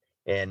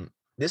 And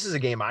this is a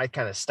game I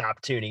kind of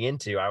stopped tuning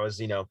into. I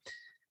was,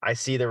 I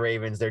see the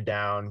Ravens, they're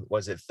down,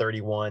 was it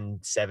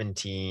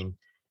 31-17 in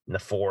the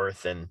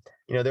fourth? And,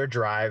 they're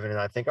driving and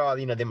I think,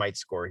 they might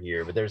score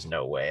here, but there's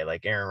no way.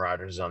 Like Aaron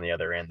Rodgers is on the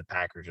other end. The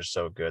Packers are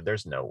so good.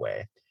 There's no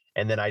way.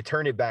 And then I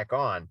turn it back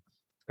on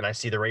and I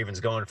see the Ravens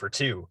going for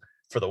 2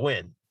 for the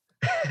win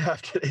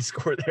after they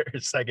score their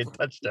second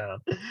touchdown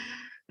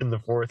in the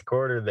fourth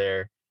quarter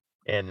there.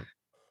 And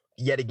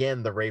yet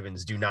again, the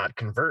Ravens do not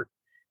convert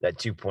that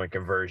 2-point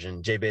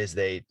conversion. J-Biz,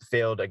 they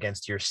failed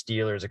against your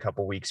Steelers a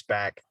couple weeks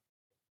back.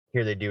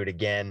 Here they do it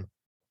again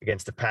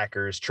against the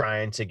Packers,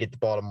 trying to get the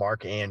ball to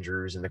Mark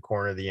Andrews in the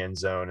corner of the end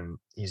zone. And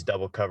he's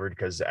double covered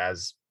because,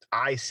 as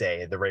I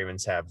say, the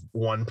Ravens have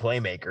one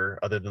playmaker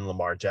other than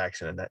Lamar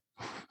Jackson, and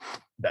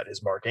that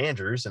is Mark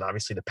Andrews. And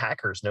obviously the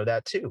Packers know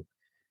that too.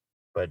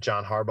 But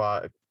John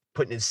Harbaugh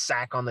putting his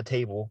sack on the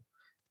table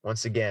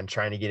once again,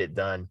 trying to get it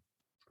done.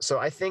 So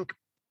I think,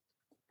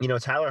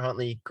 Tyler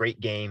Huntley, great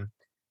game,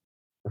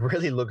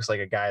 really looks like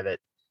a guy that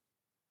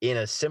in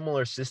a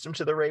similar system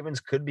to the Ravens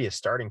could be a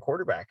starting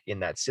quarterback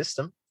in that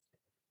system.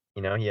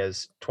 He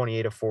has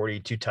 28 of 40,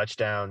 2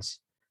 touchdowns,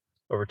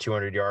 over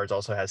 200 yards,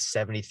 also has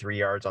 73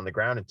 yards on the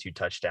ground and 2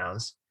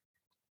 touchdowns.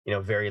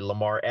 Very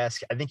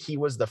Lamar-esque. I think he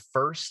was the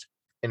first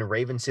in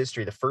Ravens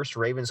history, the first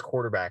Ravens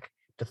quarterback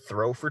to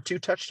throw for 2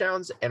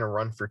 touchdowns and a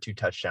run for 2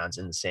 touchdowns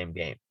in the same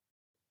game.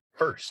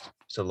 First.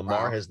 So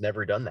Lamar has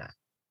never done that.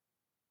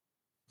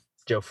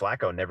 Joe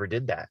Flacco never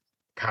did that.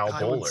 Kyle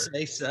Bowler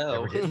say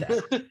so. never did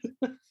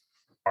that.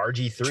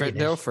 RG3 Trent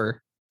Dilfer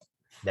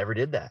never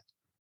did that.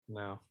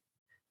 No.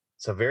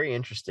 So very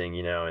interesting,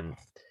 and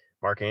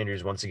Mark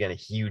Andrews, once again, a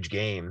huge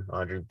game,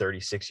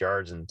 136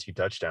 yards and 2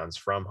 touchdowns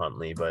from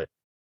Huntley. But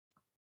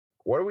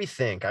what do we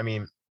think? I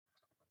mean,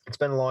 it's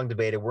been long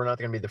debated. We're not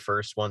going to be the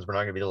first ones. We're not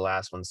going to be the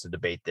last ones to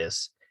debate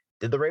this.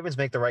 Did the Ravens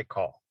make the right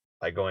call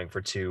by going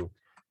for 2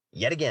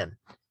 yet again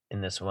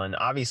in this one?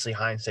 Obviously,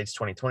 hindsight's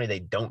 2020. They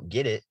don't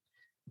get it.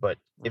 But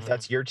if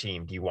that's your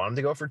team, do you want them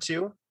to go for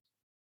 2?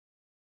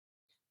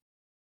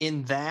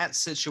 In that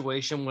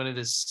situation, when it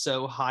is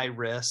so high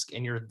risk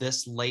and you're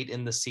this late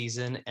in the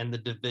season and the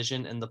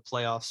division and the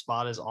playoff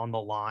spot is on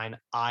the line,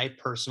 I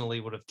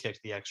personally would have kicked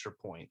the extra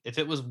point. If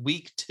it was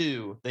week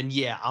 2, then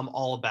yeah, I'm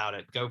all about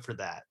it. Go for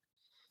that.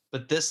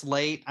 But this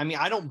late, I mean,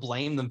 I don't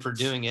blame them for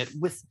doing it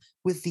with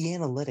the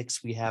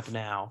analytics we have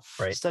now.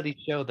 Right. Studies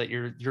show that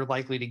you're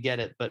likely to get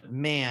it. But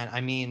man,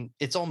 I mean,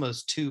 it's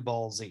almost too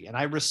ballsy. And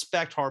I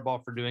respect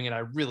Harbaugh for doing it. I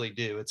really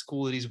do. It's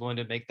cool that he's willing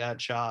to make that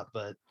shot,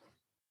 but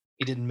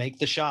he didn't make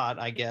the shot,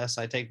 I guess.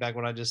 I take back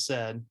what I just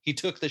said. He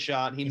took the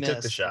shot. He missed.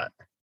 Took the shot.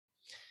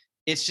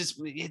 It's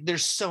just,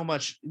 there's so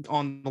much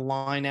on the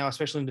line now,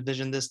 especially in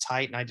division this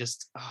tight. And I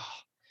just,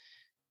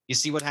 you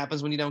see what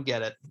happens when you don't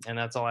get it. And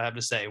that's all I have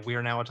to say. We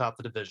are now atop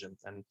the division.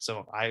 And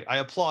so I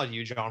applaud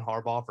you, John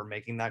Harbaugh, for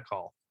making that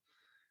call.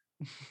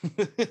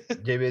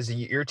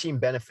 JB, your team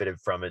benefited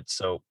from it.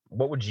 So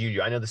what would you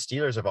do? I know the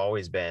Steelers have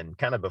always been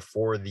kind of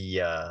before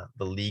the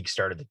league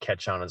started to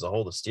catch on as a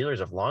whole. The Steelers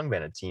have long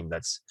been a team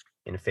that's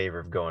in favor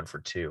of going for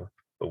 2.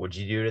 But would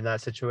you do it in that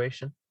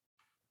situation?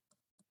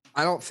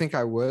 I don't think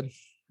I would.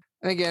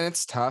 And again,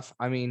 it's tough.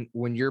 I mean,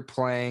 when you're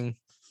playing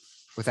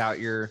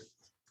without your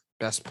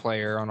best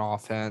player on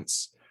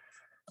offense,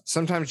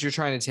 sometimes you're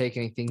trying to take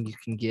anything you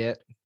can get.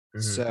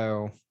 Mm-hmm.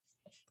 So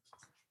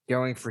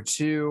going for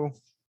 2,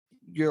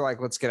 you're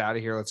like, let's get out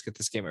of here. Let's get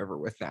this game over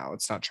with now.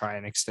 Let's not try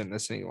and extend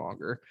this any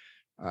longer.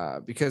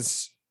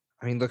 Because,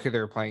 I mean, look who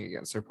they're playing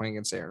against. They're playing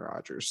against Aaron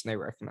Rodgers, and they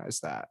recognize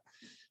that.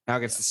 Now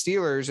against the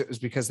Steelers, it was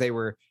because they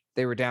were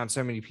down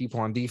so many people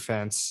on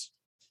defense.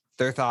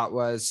 Their thought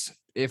was,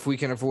 if we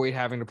can avoid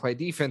having to play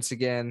defense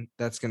again,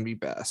 that's going to be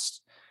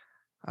best.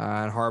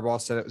 And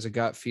Harbaugh said it was a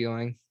gut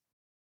feeling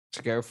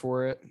to go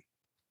for it.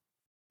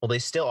 Well, they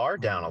still are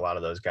down a lot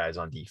of those guys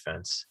on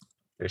defense.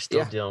 They're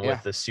still dealing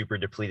with the super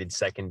depleted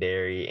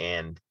secondary,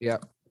 and they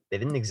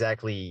didn't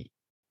exactly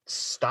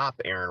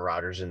stop Aaron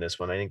Rodgers in this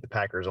one. I think the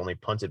Packers only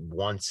punted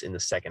once in the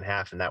second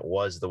half, and that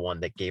was the one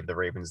that gave the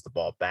Ravens the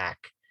ball back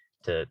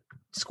to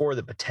score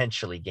the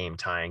potentially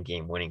game-tying,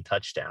 game-winning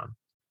touchdown.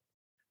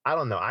 I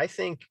don't know. I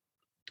think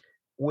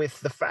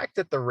with the fact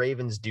that the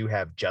Ravens do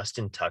have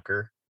Justin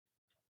Tucker,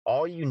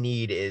 all you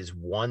need is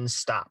one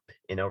stop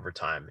in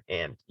overtime,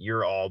 and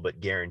you're all but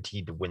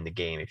guaranteed to win the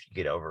game if you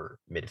get over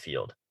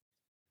midfield.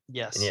 And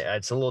Yes. yeah,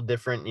 it's a little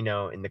different,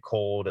 in the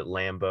cold at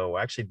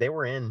Lambeau. Actually, they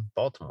were in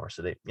Baltimore,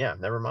 so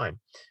never mind.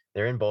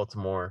 They're in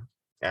Baltimore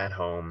at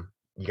home.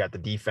 You got the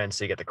defense,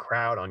 so you got the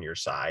crowd on your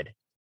side.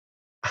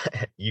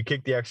 You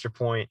kick the extra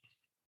point,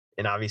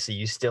 and obviously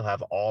you still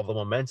have all the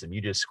momentum.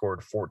 You just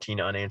scored 14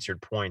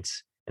 unanswered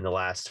points in the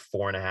last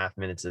 4.5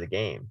 minutes of the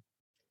game.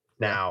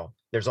 Now,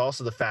 there's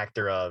also the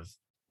factor of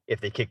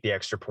if they kick the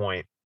extra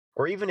point,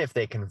 or even if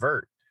they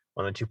convert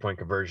on the 2-point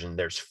conversion,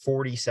 there's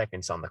 40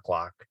 seconds on the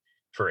clock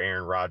for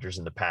Aaron Rodgers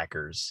and the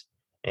Packers.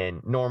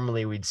 And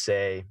normally we'd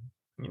say,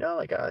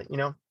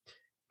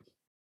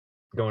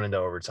 going into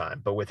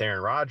overtime. But with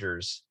Aaron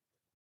Rodgers,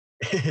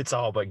 it's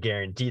all but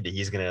guaranteed that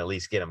he's going to at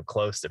least get him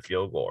close to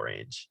field goal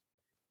range.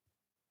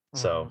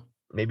 So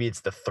maybe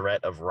it's the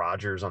threat of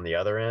Rodgers on the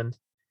other end.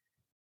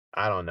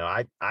 I don't know.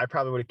 I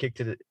probably would have kicked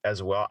it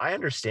as well. I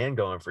understand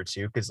going for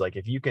 2 because, like,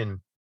 if you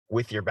can,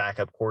 with your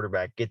backup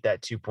quarterback, get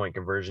that 2-point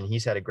conversion,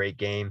 he's had a great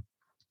game.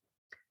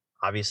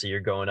 Obviously, you're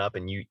going up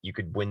and you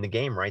could win the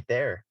game right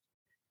there.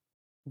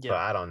 Yeah. But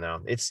I don't know.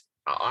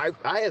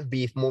 I have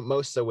beef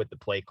most so with the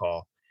play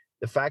call.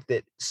 The fact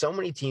that so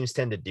many teams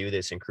tend to do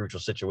this in crucial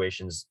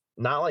situations,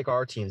 not like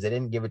our teams, they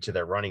didn't give it to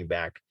their running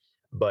back,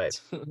 but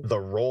the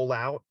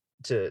rollout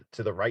to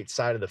the right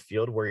side of the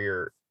field where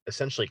you're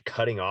essentially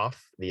cutting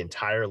off the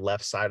entire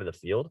left side of the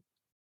field.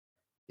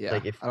 Yeah.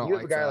 Like if you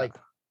have a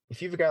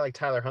guy like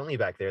Tyler Huntley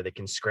back there that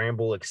can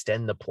scramble,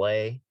 extend the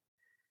play,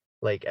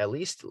 like at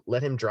least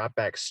let him drop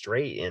back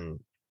straight and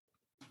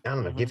I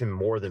don't know, give him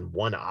more than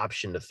one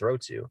option to throw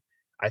to.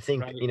 I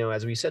think,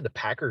 as we said, the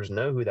Packers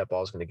know who that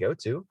ball is going to go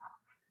to.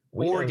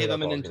 Or give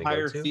him an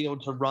entire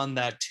field to run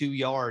that 2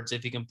 yards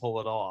if he can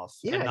pull it off.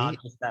 Yeah, and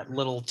not just that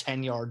little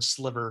 10-yard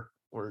sliver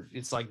where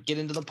it's like get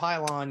into the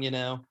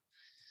pylon,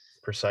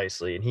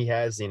 Precisely. And he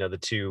has, the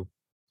 2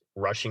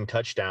 rushing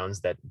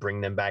touchdowns that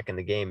bring them back in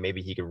the game.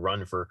 Maybe he could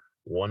run for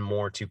one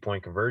more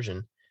 2-point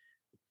conversion.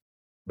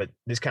 But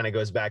this kind of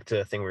goes back to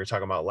the thing we were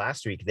talking about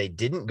last week. They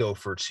didn't go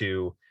for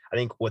 2. I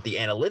think what the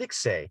analytics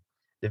say,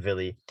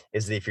 DeVilly,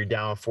 is that if you're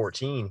down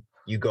 14,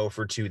 you go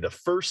for 2 the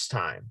first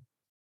time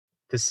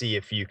to see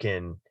if you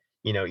can,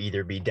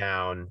 either be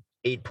down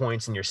 8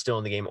 points and you're still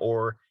in the game,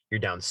 or you're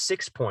down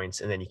 6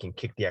 points and then you can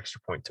kick the extra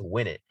point to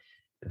win it.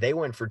 They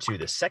went for 2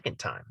 the second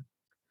time.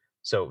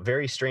 So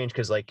very strange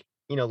because,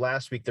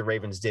 last week the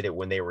Ravens did it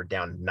when they were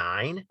down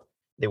 9.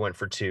 They went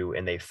for 2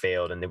 and they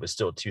failed, and it was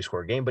still a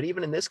 2-score game. But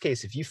even in this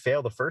case, if you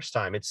fail the first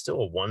time, it's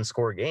still a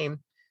 1-score game.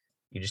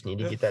 You just need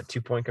to get that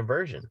 2-point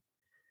conversion.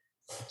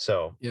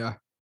 So yeah,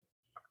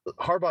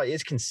 Harbaugh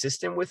is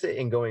consistent with it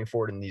and going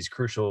forward in these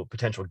crucial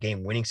potential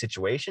game-winning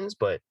situations.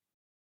 But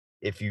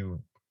if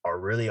you are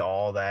really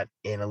all that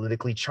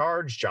analytically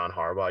charged, John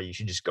Harbaugh, you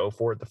should just go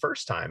for it the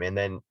first time, and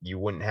then you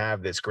wouldn't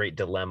have this great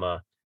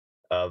dilemma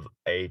of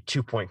a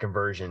 2-point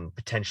conversion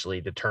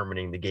potentially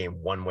determining the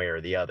game one way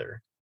or the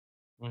other.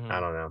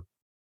 I don't know.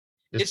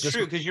 It's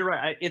true because you're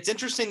right. It's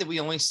interesting that we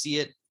only see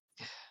it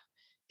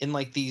in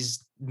like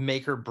these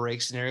make or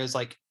break scenarios.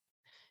 Like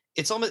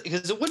it's almost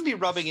because it wouldn't be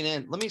rubbing it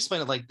in. Let me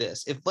explain it like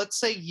this. If let's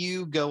say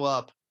you go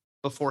up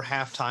before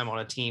halftime on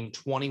a team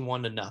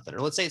 21-0, or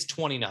let's say it's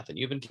 20-0,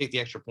 you haven't kicked the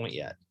extra point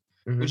yet.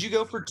 Would you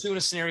go for 2 in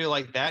a scenario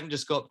like that and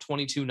just go up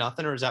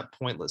 22-0, or is that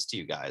pointless to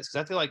you guys? Because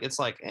I feel like it's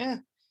like,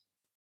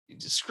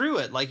 screw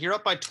it. Like you're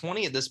up by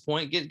 20 at this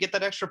point. Get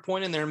that extra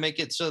point in there and make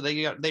it so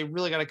they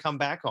really got to come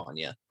back on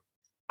you.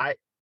 I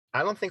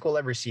don't think we'll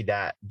ever see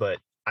that, but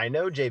I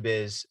know,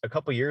 J-Biz, a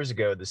couple years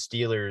ago, the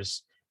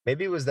Steelers,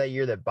 maybe it was that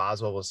year that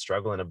Boswell was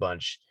struggling a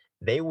bunch.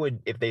 They would,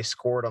 if they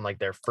scored on like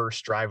their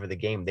first drive of the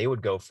game, they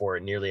would go for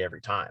it nearly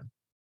every time.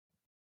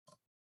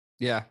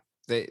 Yeah,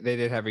 they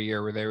did have a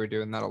year where they were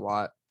doing that a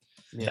lot.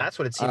 Yeah. That's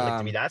what it seemed like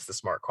to me. That's the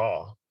smart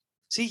call.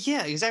 See,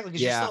 yeah, exactly.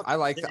 Yeah, I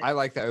like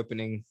the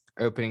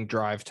opening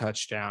drive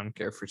touchdown,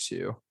 go for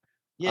 2.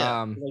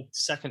 Yeah, like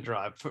second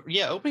drive.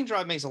 Opening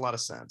drive makes a lot of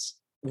sense.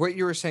 What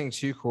you were saying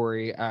too,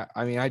 Corey,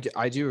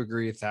 I do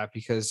agree with that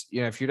because,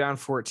 if you're down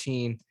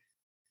 14,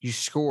 you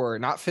score,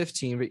 not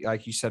 15, but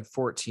like you said,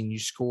 14, you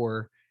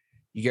score,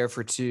 you go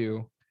for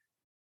 2.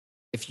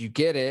 If you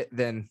get it,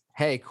 then,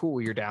 hey,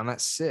 cool, you're down.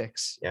 That's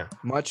 6. Yeah.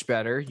 Much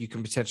better. You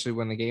can potentially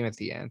win the game at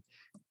the end.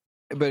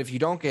 But if you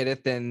don't get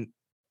it, then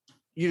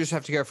you just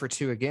have to go for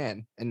 2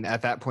 again. And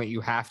at that point,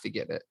 you have to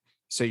get it.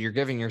 So you're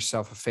giving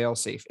yourself a fail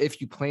safe if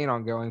you plan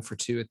on going for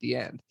 2 at the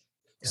end.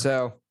 Yeah.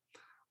 So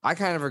I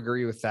kind of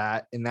agree with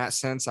that. In that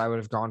sense, I would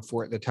have gone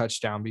for it the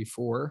touchdown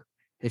before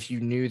if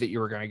you knew that you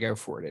were going to go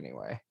for it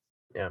anyway.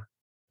 Yeah.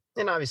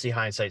 And obviously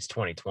hindsight's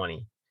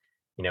 2020.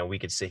 We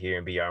could sit here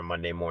and be our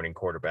Monday morning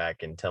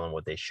quarterback and tell them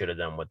what they should have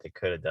done, what they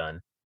could have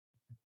done.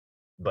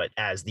 But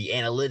as the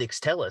analytics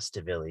tell us,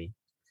 DeVilly,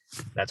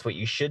 that's what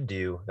you should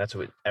do. That's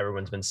what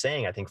everyone's been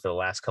saying, I think, for the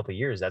last couple of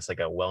years. That's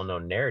like a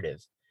well-known narrative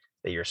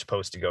that you're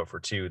supposed to go for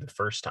 2 the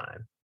first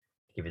time,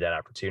 give you that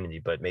opportunity.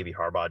 But maybe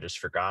Harbaugh just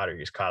forgot or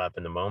he's caught up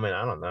in the moment.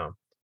 I don't know.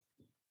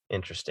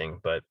 Interesting,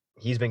 but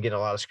he's been getting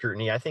a lot of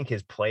scrutiny. I think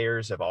his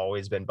players have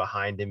always been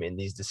behind him in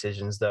these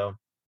decisions, though.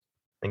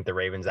 I think the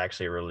Ravens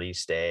actually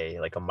released a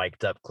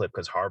mic'd up clip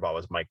because Harbaugh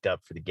was mic'd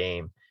up for the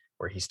game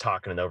where he's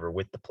talking it over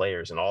with the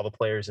players, and all the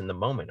players in the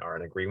moment are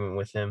in agreement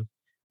with him.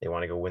 They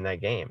want to go win that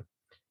game.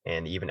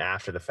 And even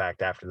after the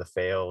fact, after the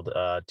failed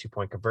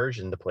 2-point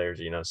conversion, the players,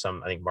 I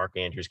think Mark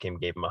Andrews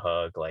gave him a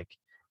hug, like,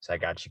 so I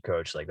got you,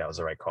 coach. Like, that was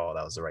the right call.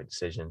 That was the right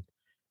decision.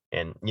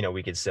 And,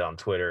 we could sit on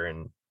Twitter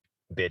and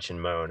bitch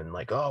and moan and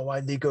like, oh,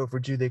 why'd they go for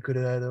 2? They could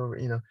have had over,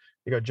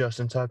 they got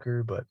Justin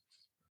Tucker, but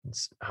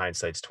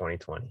hindsight's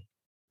 2020.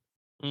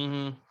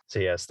 Mm-hmm. So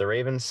yes, the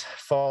Ravens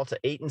fall to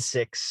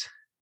 8-6,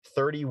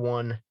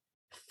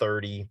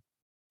 31-30.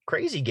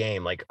 Crazy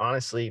game. Like,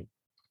 honestly,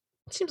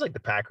 it seems like the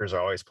Packers are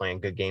always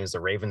playing good games.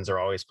 The Ravens are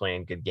always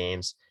playing good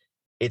games.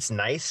 It's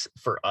nice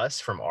for us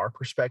from our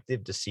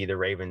perspective to see the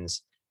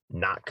Ravens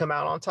not come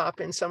out on top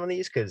in some of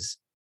these, because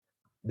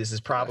this is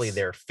probably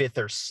their 5th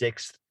or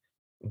 6th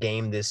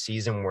game this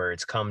season where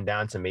it's come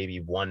down to maybe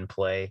one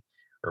play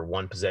or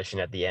one possession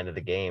at the end of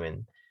the game.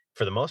 And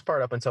for the most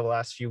part, up until the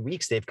last few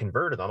weeks, they've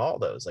converted on all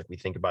those. Like, we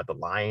think about the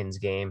Lions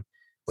game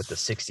with the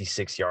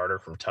 66-yarder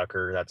from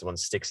Tucker. That's one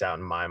sticks out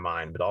in my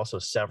mind, but also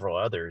several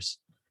others.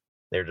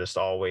 They're just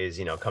always,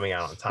 coming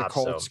out on top. The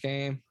Colts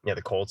game. Yeah,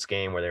 the Colts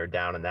game where they were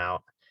down and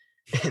out.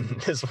 And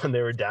this one,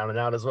 they were down and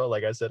out as well.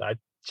 Like I said, I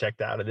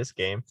checked out of this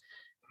game.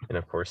 And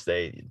of course,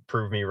 they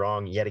proved me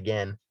wrong yet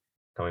again,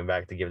 coming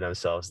back to give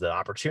themselves the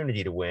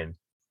opportunity to win.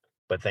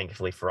 But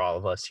thankfully for all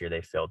of us here,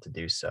 they failed to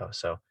do so.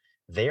 So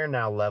they are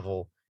now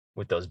level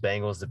with those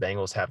Bengals. The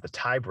Bengals have the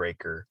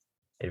tiebreaker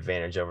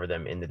advantage over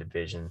them in the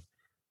division.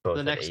 Both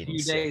the next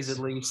few days, at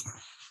least.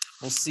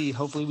 We'll see.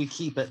 Hopefully we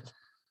keep it.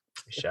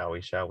 We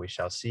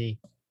shall see.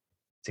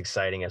 It's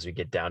exciting as we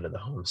get down to the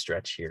home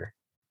stretch here.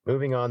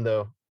 Moving on,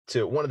 though,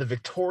 to one of the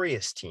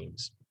victorious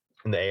teams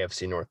in the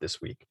AFC North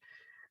this week.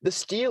 The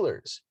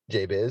Steelers,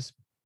 J-Biz,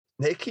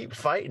 they keep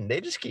fighting.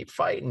 They just keep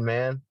fighting,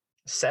 man.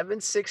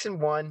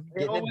 7-6-1,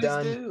 getting it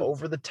done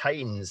over the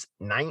Titans,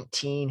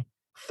 19-13.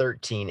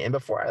 And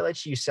before I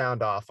let you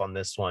sound off on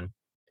this one,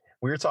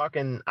 we were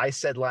talking, I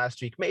said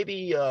last week,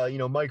 maybe,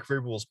 Mike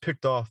Vrabel's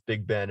picked off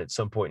Big Ben at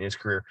some point in his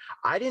career.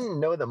 I didn't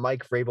know that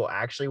Mike Vrabel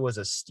actually was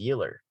a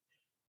Steeler.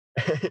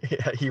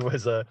 Yeah, he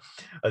was a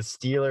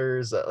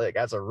Steelers,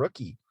 as a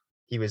rookie.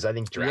 He was, I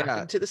think,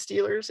 drafted to the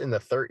Steelers in the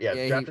third,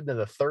 drafted in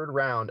the 3rd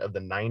round of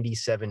the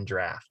 97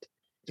 draft.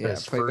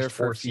 His played there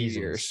for 4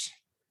 years.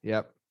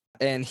 Yep.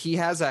 And he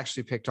has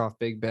actually picked off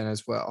Big Ben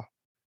as well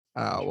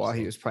while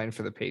he was playing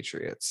for the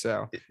Patriots.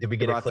 So did we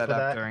get a clip of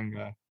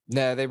that?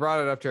 No, they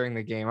brought it up during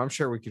the game. I'm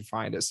sure we could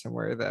find it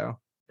somewhere, though.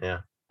 Yeah.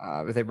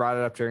 But they brought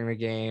it up during the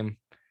game.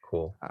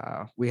 Cool.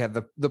 We had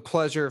the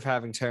pleasure of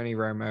having Tony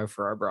Romo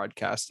for our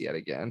broadcast yet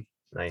again.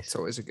 Nice. It's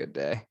always a good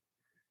day.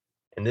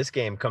 And this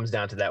game comes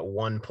down to that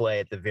one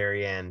play at the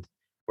very end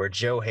where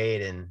Joe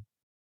Hayden,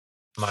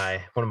 one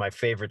of my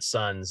favorite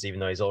sons, even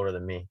though he's older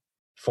than me,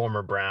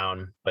 former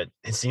Brown, but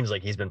it seems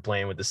like he's been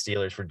playing with the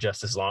Steelers for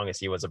just as long as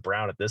he was a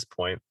Brown at this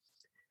point,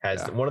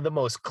 has one of the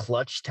most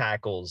clutch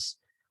tackles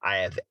I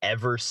have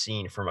ever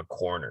seen from a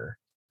corner.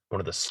 One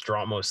of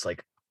the most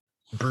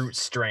brute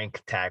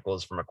strength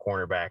tackles from a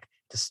cornerback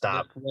to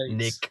stop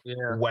Nick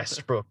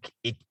Westbrook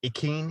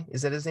Ikeen.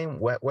 Is that his name?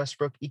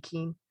 Westbrook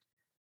Ikeen?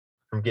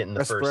 From getting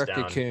the first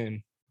down.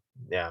 Ikeen.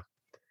 Yeah.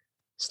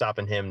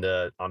 Stopping him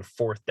on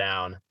 4th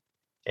down.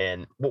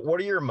 And what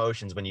are your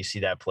emotions when you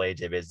see that play,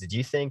 Javiz? Did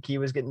you think he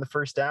was getting the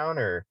first down,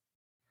 or?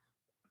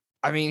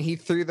 I mean, he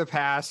threw the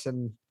pass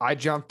and I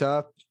jumped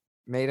up,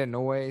 made a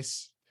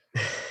noise.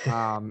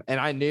 And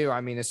I knew,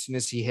 as soon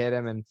as he hit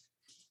him and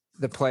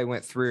the play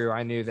went through,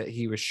 I knew that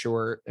he was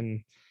short.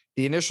 And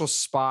the initial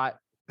spot,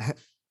 I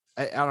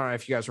don't know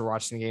if you guys were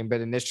watching the game,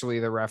 but initially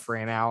the ref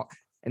ran out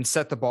and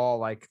set the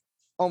ball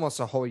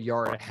almost a whole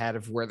yard ahead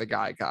of where the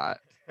guy got.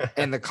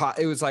 And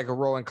it was like a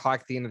rolling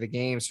clock at the end of the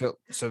game. So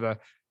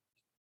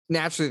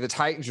naturally the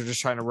Titans are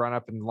just trying to run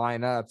up and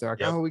line up. They're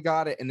like, oh, we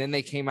got it. And then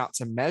they came out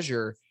to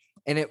measure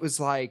and it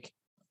was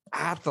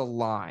at the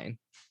line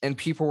and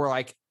people were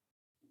like,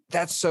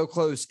 that's so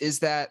close. Is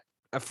that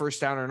a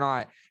first down or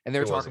not? And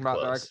they're talking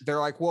about, they're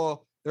like,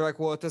 well,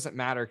 it doesn't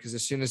matter. Cause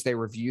as soon as they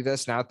review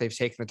this, now that they've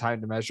taken the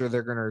time to measure,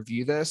 they're going to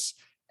review this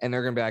and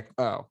they're going to be like,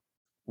 oh,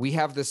 we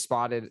have this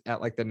spotted at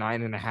the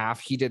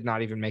 9.5. He did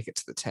not even make it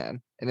to the 10.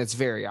 And it's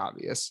very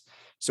obvious.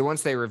 So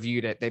once they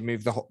reviewed it, they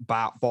moved the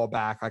ball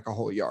back a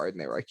whole yard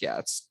and they were like, yeah,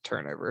 it's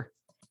turnover.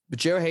 But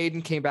Joe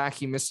Hayden came back.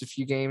 He missed a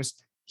few games.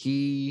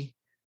 He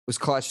was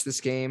clutch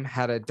this game,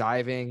 had a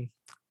diving,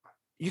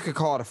 you could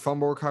call it a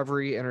fumble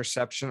recovery,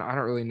 interception. I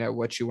don't really know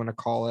what you want to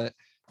call it.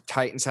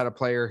 Titans had a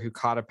player who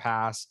caught a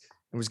pass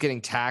and was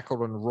getting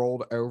tackled and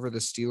rolled over the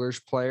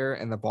Steelers player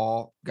and the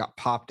ball got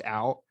popped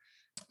out.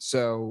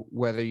 So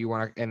whether you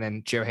want to, and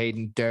then Joe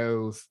Hayden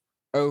dove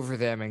over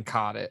them and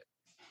caught it.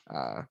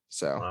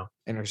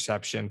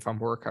 Interception,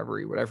 fumble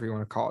recovery, whatever you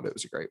want to call it. It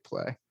was a great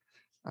play.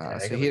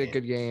 So he had a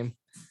good game.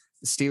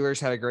 The Steelers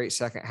had a great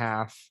second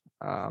half.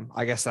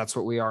 I guess that's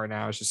what we are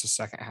now, is just a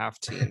second half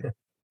team.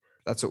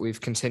 That's what we've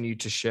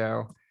continued to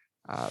show.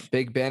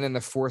 Big Ben in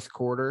the fourth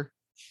quarter.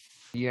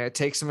 It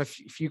takes him a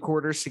few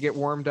quarters to get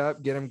warmed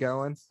up, get him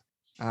going.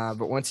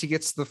 But once he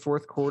gets to the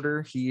fourth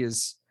quarter,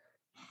 he's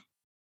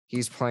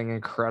playing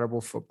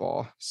incredible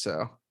football.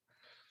 So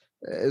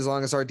as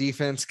long as our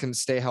defense can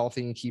stay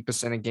healthy and keep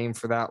us in a game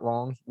for that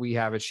long, we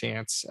have a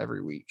chance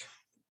every week.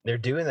 They're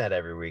doing that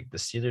every week. The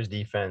Steelers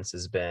defense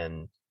has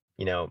been,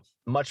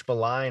 much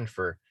maligned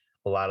for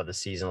a lot of the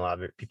season. A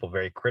lot of people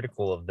very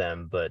critical of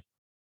them, but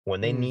when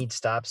they need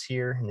stops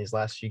here in these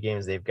last few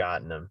games, they've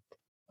gotten them.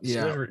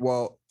 Yeah.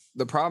 Well,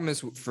 the problem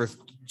is for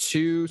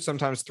 2,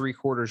 sometimes 3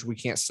 quarters, we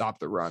can't stop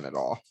the run at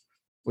all,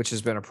 which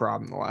has been a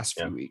problem the last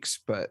few weeks.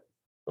 But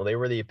they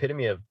were the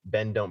epitome of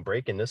bend, don't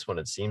break in this one,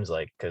 it seems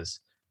like, because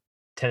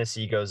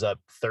Tennessee goes up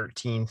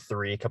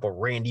 13-3, a couple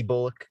Randy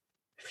Bullock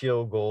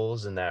field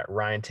goals and that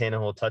Ryan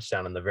Tannehill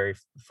touchdown in the very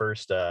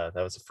first, that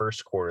was the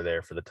first quarter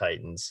there for the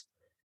Titans.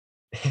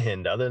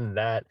 And other than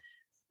that,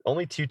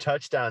 only 2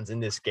 touchdowns in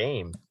this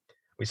game.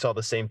 We saw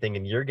the same thing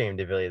in your game,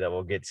 DeVilly, that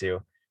we'll get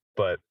to,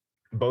 but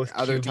both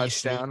other QB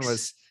touchdown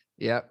sneaks.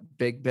 was,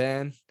 Big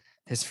Ben,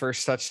 his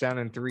first touchdown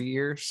in 3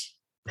 years.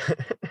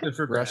 Good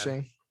for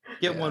rushing.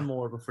 Get one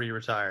more before you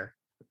retire.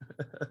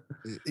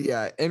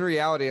 In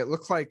reality, it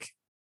looked like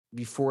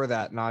before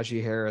that,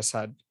 Najee Harris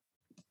had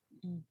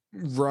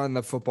run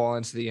the football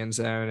into the end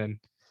zone and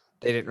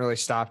they didn't really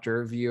stop to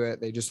review it.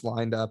 They just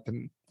lined up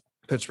and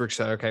Pittsburgh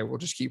said, okay, we'll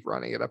just keep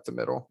running it up the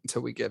middle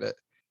until we get it.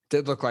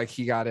 Did look like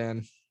he got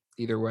in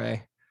either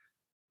way.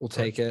 We'll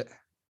take it.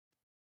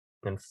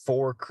 And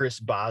 4 Chris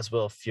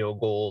Boswell field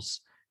goals,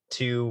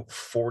 2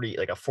 40,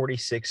 like a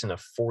 46 and a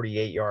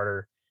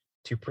 48-yarder,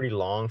 2 pretty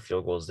long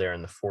field goals there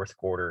in the fourth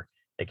quarter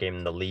that gave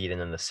them the lead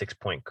and then the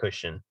 6-point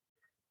cushion.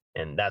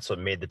 And that's what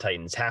made the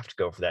Titans have to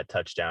go for that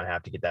touchdown,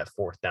 have to get that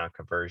 4th down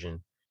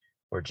conversion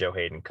where Joe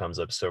Hayden comes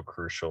up so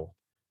crucial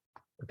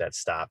with that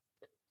stop.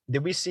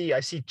 I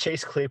see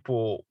Chase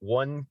Claypool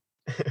one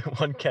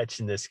catch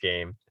in this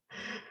game.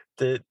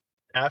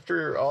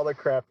 After all the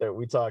crap that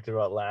we talked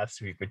about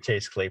last week with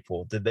Chase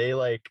Claypool, did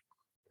they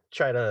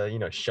try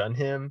to, shun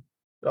him?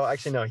 Oh,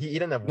 actually, no, he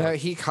didn't have one. No,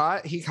 he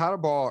caught a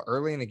ball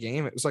early in the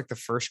game. It was like the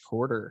first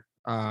quarter.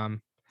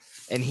 And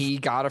he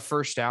got a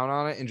first down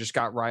on it and just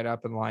got right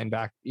up and lined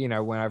back,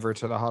 went over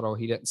to the huddle.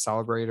 He didn't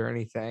celebrate or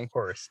anything. Of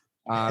course.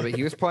 But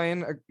he was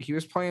playing,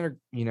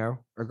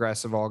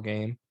 aggressive all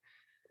game.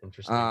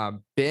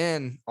 Interesting.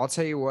 Ben, I'll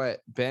tell you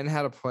what, Ben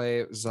had a play.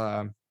 It was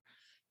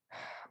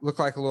looked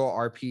like a little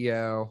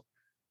RPO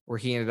where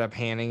he ended up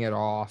handing it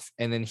off,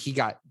 and then he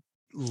got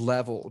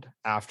leveled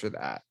after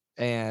that.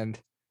 And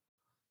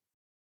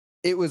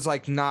it was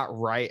not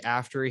right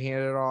after he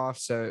handed it off,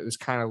 so it was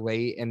kind of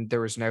late, and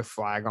there was no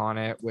flag on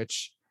it,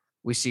 which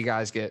we see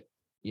guys get,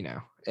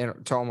 to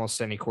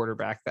almost any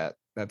quarterback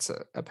that's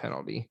a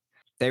penalty.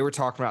 They were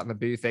talking about in the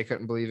booth, they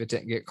couldn't believe it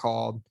didn't get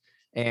called.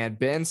 And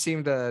Ben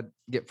seemed to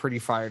get pretty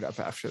fired up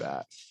after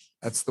that.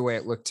 That's the way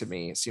it looked to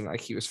me. It seemed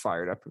like he was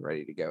fired up and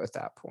ready to go at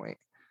that point.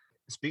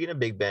 Speaking of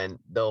Big Ben,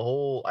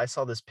 I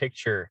saw this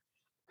picture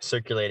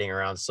circulating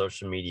around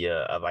social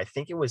media of, I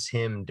think it was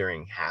him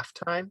during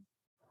halftime,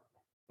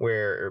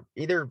 where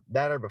either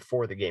that or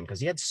before the game, because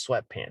he had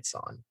sweatpants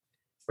on,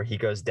 where he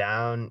goes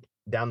down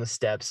the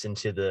steps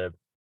into the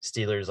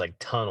Steelers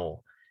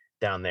tunnel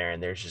down there,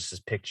 and there's just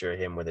this picture of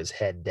him with his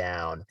head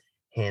down,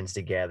 hands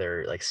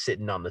together,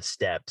 sitting on the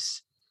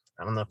steps.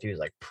 I don't know if he was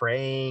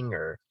praying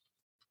or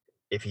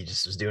if he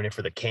just was doing it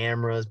for the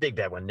cameras. Big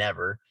Ben would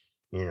never,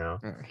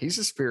 He's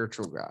a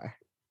spiritual guy.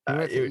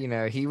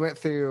 He went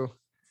through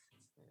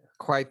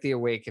quite the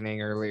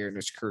awakening earlier in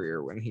his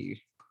career when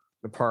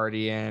the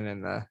partying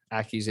and the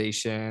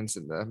accusations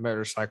and the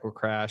motorcycle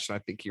crash. And I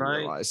think he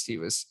realized he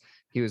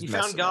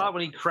found God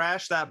when he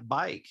crashed that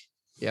bike.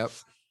 Yep.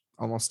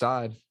 Almost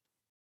died.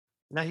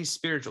 Now he's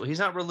spiritual. He's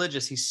not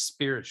religious. He's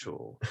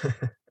spiritual.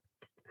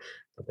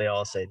 What they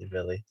all say to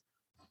Billy.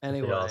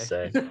 Anyway. They all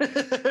say.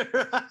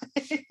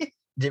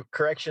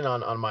 Correction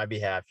on my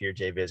behalf here,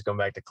 JViz. Going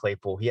back to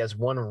Claypool, he has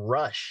 1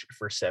 rush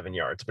for 7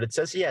 yards, but it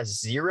says he has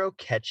 0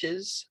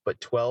 catches but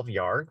 12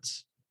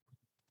 yards.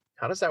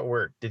 How does that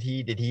work? Did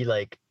he get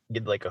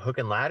a hook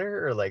and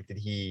ladder, or did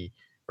he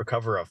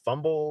recover a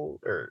fumble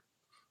or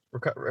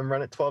and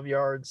run it 12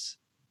 yards?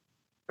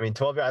 I mean,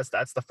 12 yards,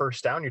 that's the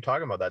first down you're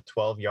talking about, that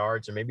 12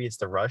 yards, or maybe it's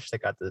the rush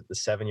that got the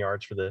 7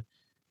 yards for the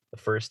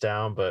first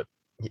down. But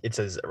it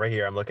says right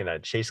here, I'm looking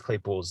at Chase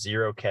Claypool,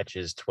 0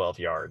 catches, 12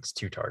 yards,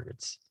 2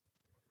 targets.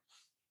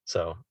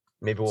 So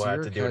maybe we'll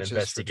have to do an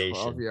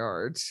investigation. 12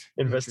 yards.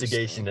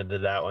 Investigation into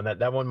that one.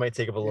 That one might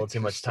take up a little too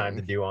much time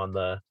to do on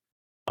the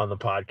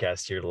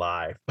podcast here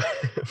live.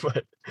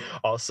 But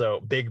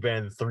also Big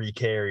Ben, 3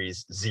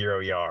 carries,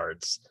 0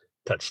 yards,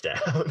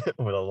 touchdown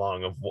with a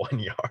long of 1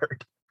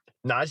 yard.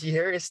 Najee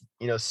Harris,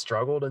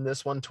 struggled in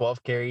this one,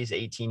 12 carries,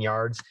 18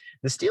 yards.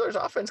 The Steelers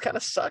offense kind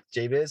of sucked,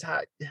 J-Biz.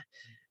 How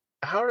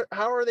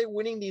are they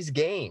winning these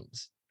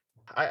games?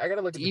 I got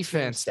to look at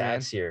defense the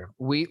stats here.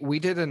 We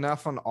did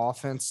enough on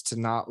offense to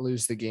not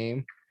lose the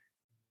game,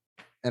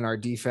 and our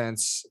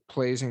defense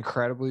plays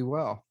incredibly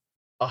well.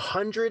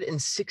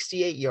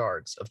 168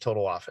 yards of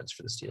total offense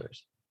for the Steelers.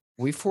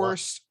 We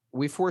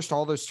forced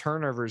all those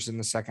turnovers in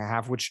the second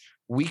half, which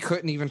we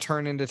couldn't even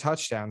turn into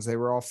touchdowns. They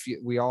were all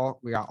we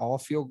got all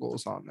field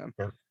goals on them.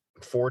 Yeah.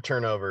 4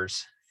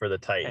 turnovers for the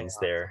Titans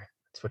there.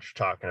 That's what you're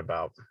talking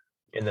about.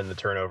 And then the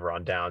turnover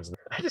on downs.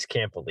 I just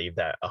can't believe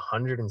that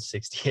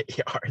 168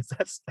 yards.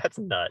 That's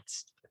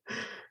nuts.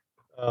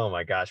 Oh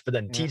my gosh. But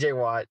then TJ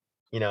Watt,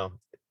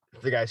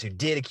 the guys who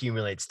did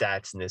accumulate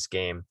stats in this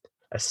game,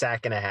 a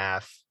sack and a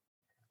half.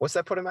 What's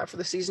that put him at for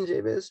the season,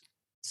 J-Biz?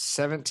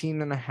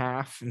 17 and a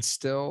half and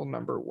still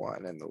number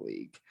 1 in the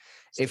league.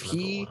 If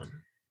he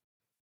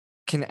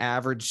can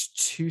average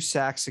 2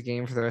 sacks a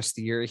game for the rest of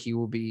the year, he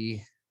will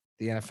be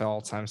the NFL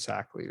all-time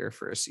sack leader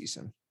for a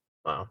season.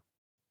 Wow.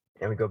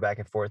 And we go back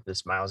and forth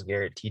this Myles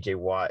Garrett, TJ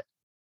Watt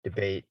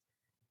debate.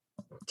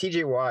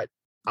 TJ Watt,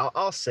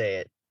 I'll say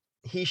it,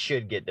 he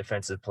should get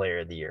Defensive Player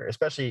of the Year,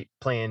 especially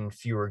playing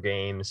fewer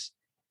games.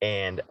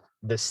 And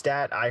the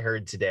stat I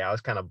heard today, I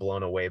was kind of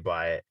blown away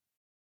by it.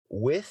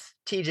 With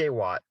TJ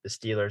Watt, the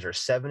Steelers are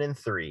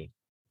 7-3.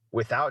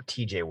 Without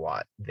TJ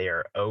Watt, they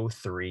are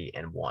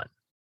 0-3-1.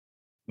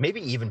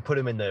 Maybe even put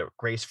him in the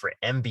race for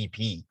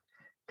MVP.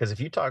 Because if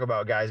you talk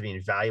about guys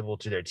being valuable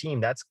to their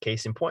team, that's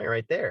case in point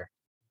right there.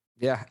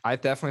 Yeah, I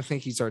definitely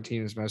think he's our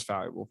team's most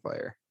valuable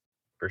player.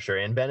 For sure.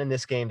 And Ben in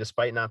this game,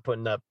 despite not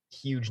putting up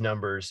huge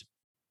numbers,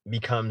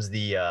 becomes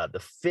the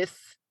 5th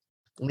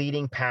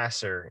leading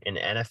passer in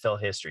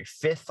NFL history,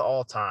 5th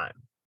all time.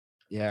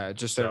 Yeah,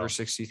 just over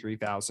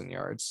 63,000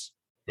 yards.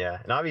 Yeah.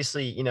 And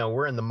obviously,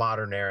 we're in the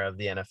modern era of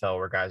the NFL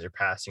where guys are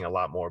passing a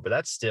lot more, but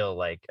that's still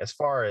like, as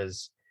far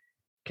as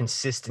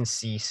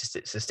consistency,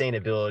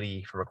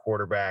 sustainability from a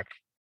quarterback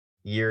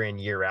year in,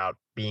 year out,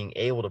 being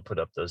able to put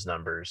up those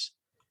numbers.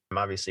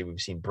 Obviously, we've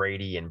seen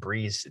Brady and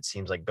Breeze, it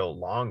seems like, go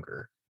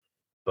longer,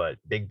 but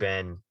Big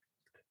Ben,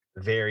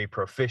 very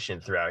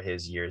proficient throughout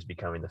his years,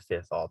 becoming the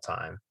 5th all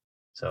time.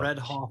 So Red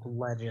Hawk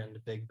legend,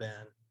 Big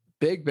Ben.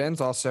 Big Ben's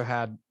also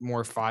had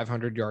more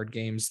 500-yard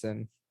games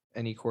than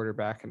any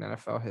quarterback in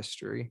NFL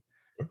history.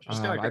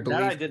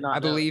 I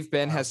believe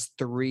Ben has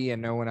 3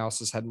 and no one else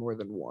has had more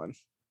than 1.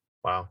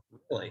 Wow.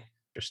 Really?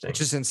 Interesting.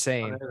 Which is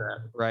insane,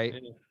 right?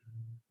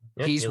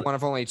 Yeah, he's one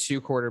of only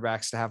 2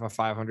 quarterbacks to have a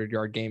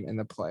 500-yard game in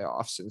the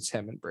playoffs. It's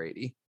him and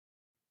Brady,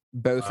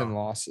 both in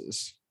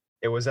losses.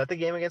 It was at the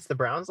game against the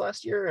Browns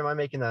last year? Or am I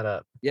making that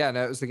up? Yeah,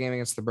 no, it was the game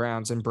against the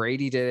Browns, and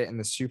Brady did it in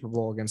the Super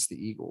Bowl against the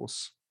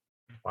Eagles.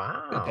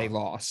 Wow. That they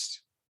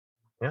lost.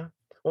 Yeah.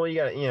 Well, you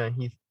got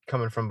he's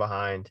coming from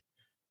behind.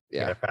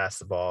 You got to pass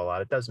the ball a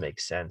lot. It does make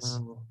sense,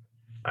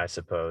 I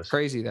suppose.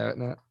 Crazy though,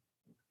 isn't it?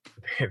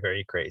 Very,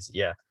 very crazy.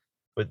 Yeah.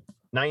 With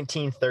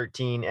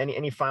 19-13,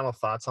 any final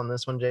thoughts on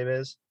this one,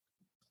 J-Biz?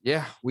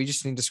 Yeah, we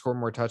just need to score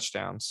more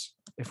touchdowns.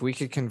 If we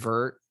could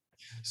convert,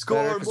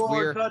 score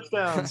more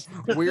touchdowns.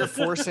 we are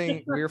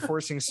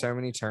forcing so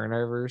many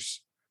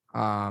turnovers,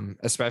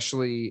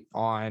 especially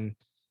on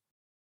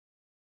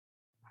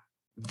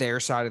their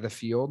side of the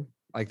field.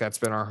 Like that's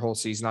been our whole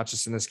season, not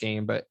just in this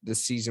game, but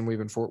this season we've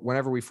been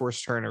whenever we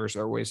force turnovers,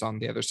 they're always on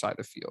the other side of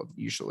the field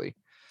usually,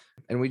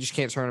 and we just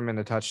can't turn them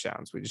into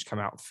touchdowns. We just come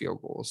out with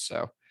field goals.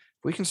 So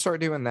if we can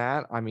start doing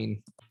that, I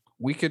mean,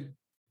 we could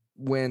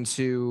win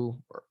 2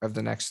 of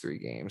the next 3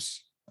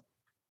 games,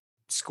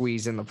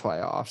 squeeze in the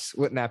playoffs.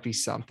 Wouldn't that be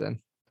something?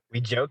 We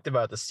joked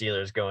about the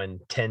Steelers going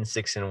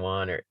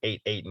 10-6-1 or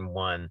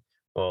 8-8-1.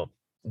 Well,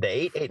 the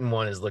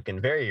 8-8-1 is looking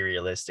very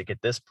realistic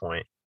at this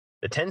point.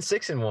 The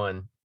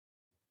 10-6-1,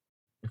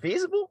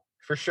 feasible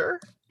for sure.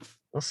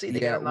 We'll see.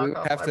 We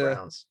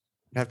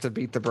have to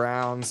beat the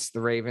Browns,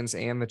 the Ravens,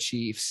 and the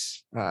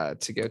Chiefs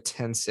to go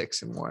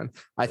 10-6-1.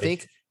 I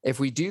think if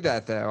we do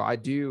that, though,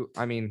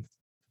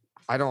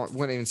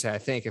 wouldn't even say I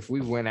think. If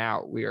we win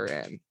out, we are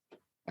in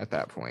at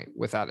that point,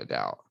 without a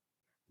doubt.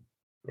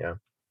 Yeah.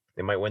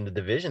 They might win the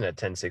division at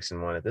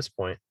 10-6-1 at this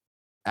point.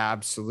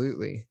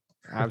 Absolutely.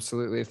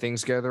 Absolutely. If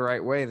things go the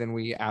right way, then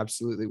we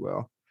absolutely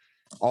will.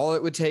 All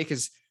it would take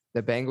is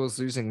the Bengals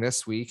losing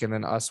this week and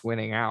then us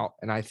winning out.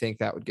 And I think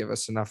that would give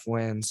us enough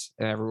wins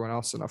and everyone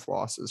else enough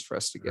losses for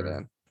us to get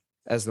in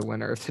as the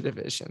winner of the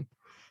division.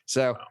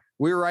 So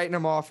we were writing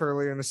them off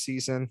earlier in the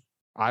season.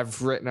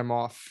 I've written them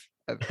off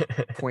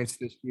at points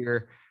this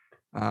year.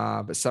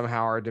 But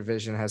somehow our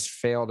division has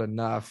failed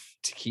enough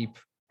to keep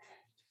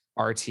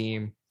our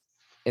team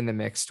in the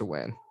mix to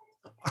win.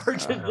 Our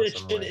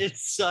division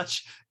is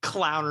such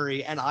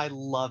clownery, and I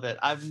love it.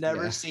 I've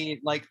never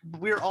seen, like,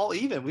 we're all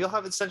even. We all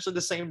have essentially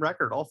the same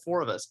record, all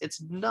 4 of us.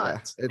 It's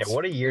nuts.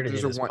 What a year to do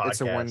this podcast.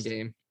 It's a 1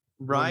 game.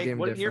 Right?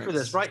 What a year for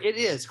this, right? It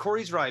is.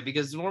 Corey's right,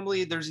 because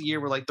normally there's a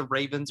year where, like, the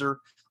Ravens are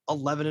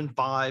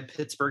 11-5,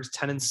 Pittsburgh's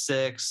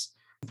 10-6.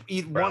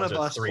 One of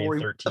us,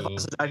 Corey,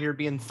 is out here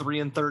being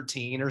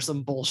 3-13 or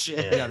some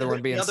bullshit. Yeah, the other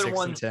one being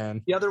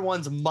 6-10. The other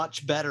one's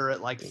much better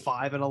at like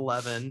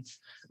 5-11.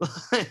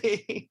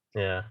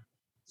 Yeah,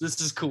 this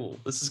is cool.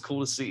 This is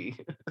cool to see.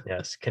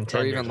 Yes,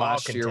 contenders. Or even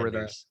last year where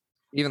the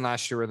Even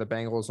last year, where the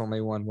Bengals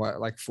only won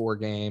like 4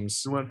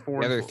 games. We went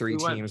 4. The other 3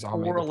 teams all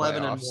made the 4-11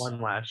 and playoffs.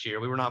 1 last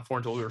year. We were not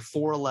 4-12. We were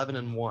 4-11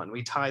 and 1.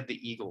 We tied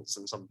the Eagles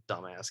in some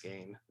dumbass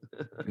game.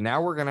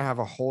 Now we're gonna have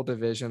a whole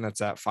division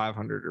that's at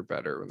 500 or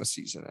better when the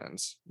season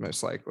ends,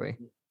 most likely.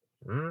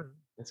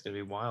 It's gonna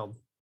be wild.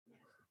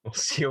 We'll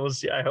see. We'll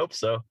see. I hope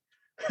so.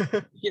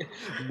 Yeah,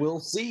 we'll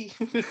see.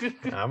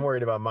 I'm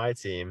worried about my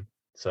team.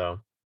 So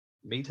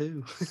me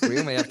too. We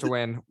only have to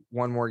win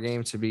one more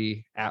game to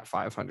be at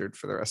 500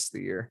 for the rest of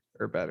the year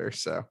or better.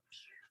 So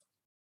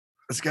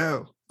let's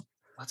go.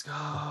 Let's go.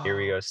 Here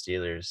we go,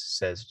 Steelers,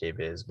 says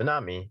J-Biz, but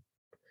not me.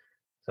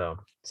 So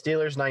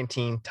Steelers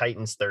 19,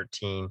 Titans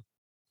 13.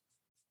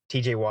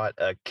 TJ Watt,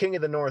 a King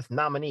of the North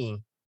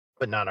nominee,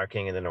 but not our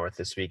King of the North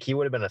this week. He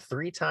would have been a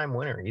 3-time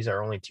winner. He's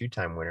our only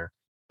 2-time winner.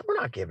 But we're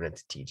not giving it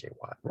to TJ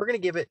Watt. We're going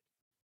to give it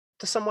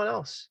to someone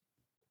else.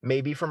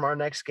 Maybe from our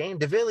next game.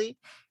 DeVilly,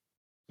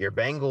 your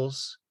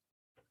Bengals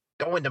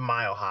going to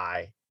Mile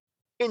High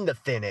in the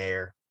thin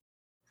air,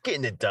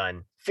 getting it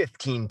done.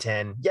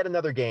 15-10, yet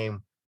another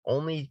game.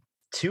 Only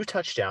 2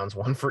 touchdowns,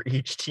 1 for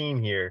each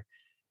team here.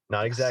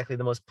 Not exactly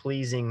the most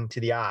pleasing to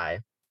the eye,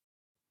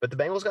 but the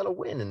Bengals got a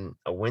win, and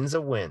a win's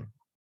a win.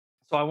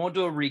 So I won't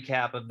do a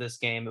recap of this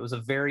game. It was a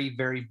very,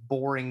 very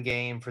boring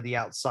game for the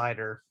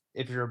outsider.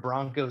 If you're a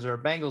Broncos or a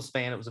Bengals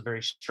fan, it was a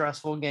very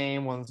stressful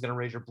game. One that's going to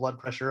raise your blood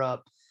pressure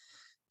up.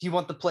 If you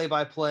want the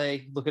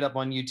play-by-play, look it up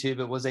on YouTube.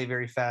 It was a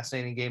very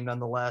fascinating game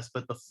nonetheless.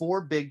 But the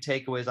 4 big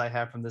takeaways I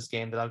have from this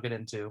game that I'll get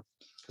into,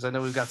 because I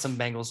know we've got some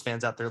Bengals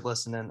fans out there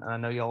listening, and I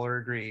know y'all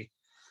are going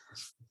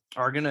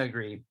to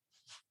agree.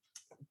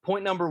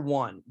 Point number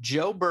 1,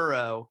 Joe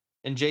Burrow,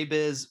 and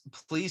J-Biz,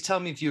 please tell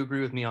me if you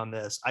agree with me on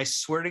this. I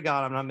swear to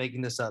God, I'm not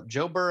making this up.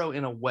 Joe Burrow,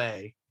 in a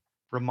way,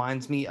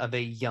 reminds me of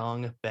a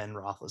young Ben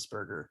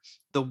Roethlisberger.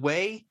 The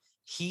way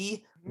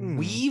he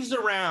weaves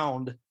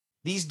around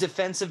these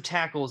defensive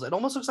tackles, it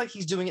almost looks like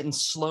he's doing it in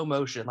slow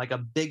motion, like a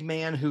big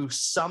man who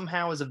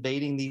somehow is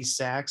evading these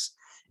sacks,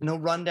 and he'll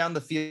run down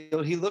the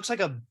field. He looks like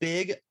a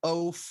big,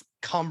 oaf,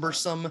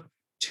 cumbersome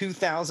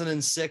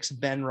 2006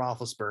 Ben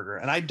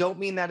Roethlisberger. And I don't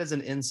mean that as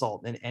an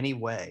insult in any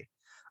way.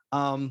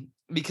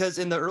 Because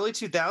in the early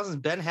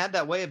 2000s, Ben had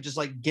that way of just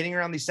like getting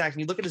around these sacks. And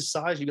you look at his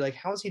size, you'd be like,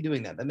 how is he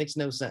doing that? That makes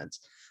no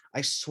sense.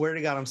 I swear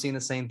to God, I'm seeing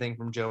the same thing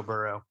from Joe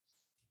Burrow.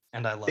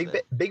 And I love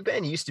it. Big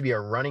Ben used to be a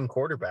running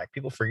quarterback.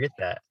 People forget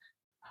that.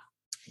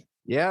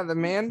 Yeah, the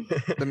man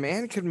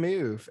could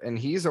move, and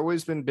he's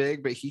always been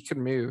big, but he could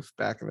move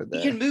back in the day.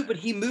 He can move, but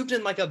he moved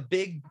in like a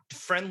big,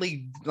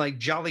 friendly, like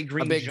jolly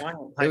green giant.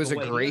 It was a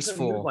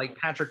graceful, like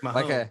Patrick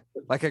Mahomes,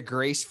 like a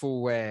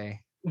graceful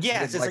way.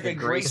 Yes, it's like a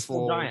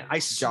graceful giant. I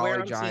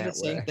swear I'm seeing the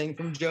same thing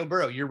from Joe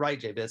Burrow. You're right,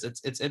 J-Biz.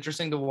 It's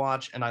interesting to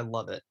watch, and I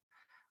love it.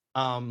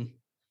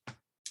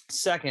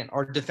 Second,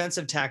 our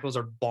defensive tackles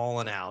are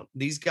balling out.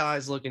 These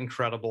guys look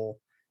incredible.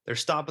 They're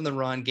stopping the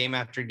run game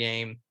after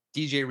game.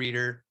 DJ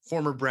Reader,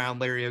 former Brown,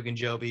 Larry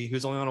Ogunjobi,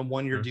 who's only on a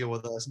 1-year deal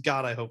with us.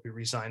 God, I hope we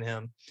re-sign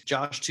him.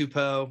 Josh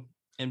Tupou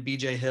and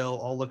BJ Hill,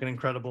 all looking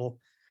incredible.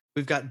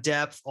 We've got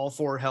depth. All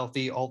 4 are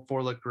healthy. All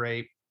 4 look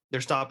great. They're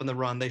stopping the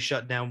run. They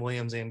shut down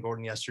Williams and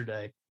Gordon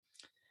yesterday.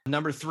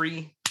 Number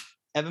 3,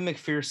 Evan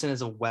McPherson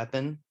is a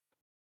weapon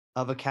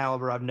of a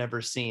caliber I've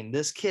never seen.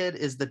 This kid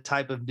is the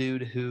type of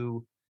dude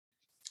who,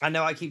 I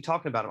know I keep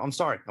talking about him. I'm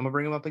sorry. I'm going to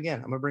bring him up again.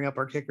 I'm going to bring up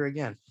our kicker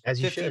again.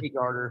 As you should.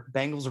 50-yarder,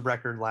 Bengals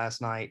record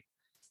last night.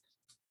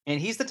 And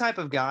he's the type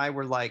of guy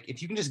where, like,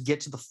 if you can just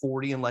get to the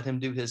 40 and let him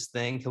do his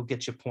thing, he'll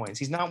get you points.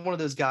 He's not one of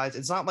those guys.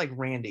 It's not like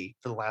Randy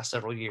for the last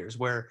several years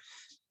where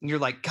you're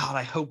like, God,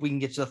 I hope we can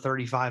get to the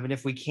 35. And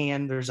if we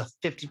can, there's a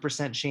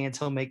 50% chance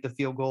he'll make the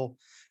field goal.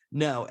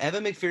 No,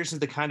 Evan McPherson's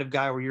the kind of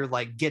guy where you're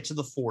like, get to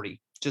the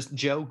 40. Just,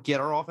 Joe, get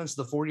our offense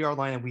to the 40-yard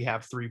line and we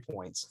have 3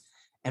 points.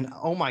 And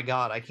oh my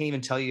God, I can't even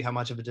tell you how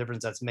much of a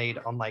difference that's made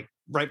on like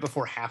right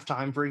before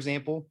halftime, for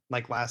example,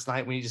 like last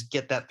night when you just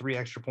get that 3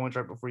 extra points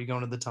right before you go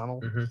into the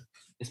tunnel. Mm-hmm.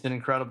 It's been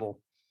incredible.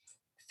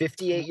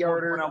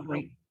 58-yarder.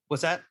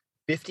 What's that?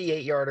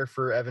 58-yarder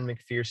for Evan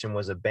McPherson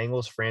was a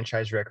Bengals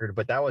franchise record,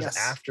 but that was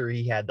after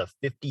he had the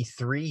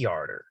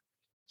 53-yarder.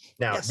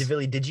 Now, yes.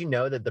 DeVilly, did you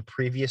know that the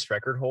previous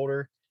record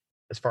holder,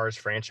 as far as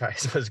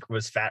franchise,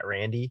 was Fat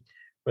Randy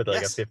with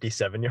like a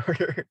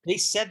 57-yarder? They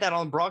said that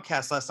on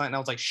broadcast last night, and I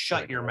was like,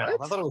 shut your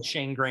mouth. I thought it was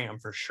Shane Graham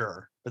for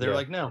sure. But they were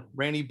like, no,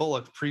 Randy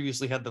Bullock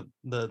previously had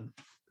the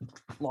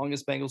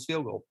longest Bengals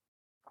field goal.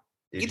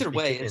 Either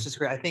way, it's just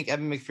great. I think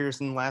Evan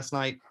McPherson last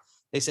night,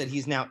 they said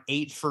he's now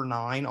 8 for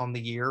 9 on the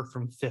year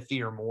from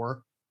 50 or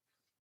more.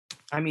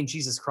 I mean,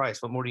 Jesus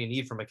Christ, what more do you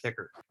need from a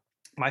kicker?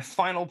 My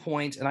final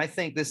point, and I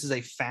think this is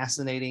a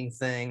fascinating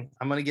thing.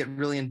 I'm going to get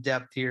really in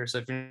depth here. So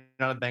if you're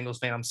not a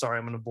Bengals fan, I'm sorry,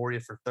 I'm going to bore you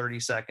for 30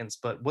 seconds.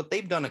 But what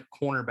they've done at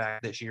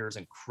cornerback this year is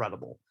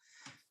incredible.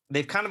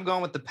 They've kind of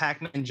gone with the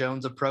Pac-Man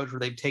Jones approach where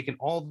they've taken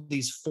all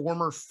these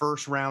former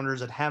first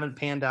rounders that haven't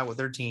panned out with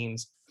their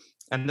teams,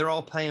 and they're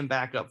all playing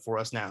backup for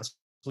us now.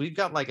 So we've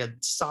got like a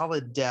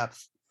solid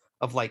depth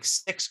of like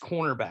 6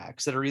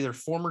 cornerbacks that are either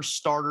former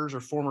starters or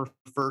former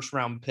first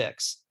round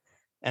picks.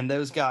 And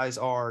those guys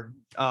are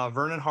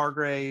Vernon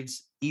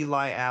Hargraves,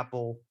 Eli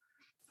Apple,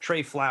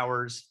 Trey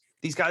Flowers,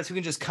 these guys who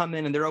can just come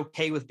in and they're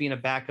okay with being a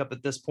backup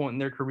at this point in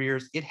their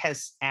careers. It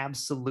has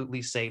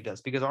absolutely saved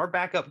us because our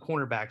backup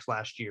cornerbacks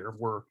last year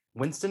were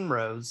Winston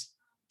Rose,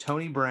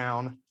 Tony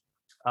Brown,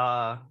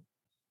 Tony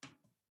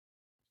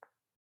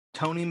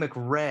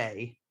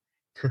McRae,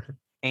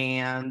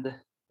 and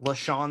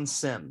LaShawn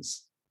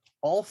Sims.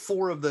 All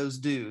four of those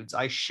dudes,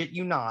 I shit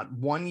you not,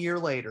 1 year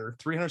later,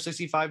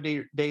 365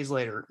 days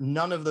later,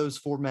 none of those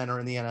four men are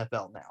in the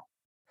NFL now.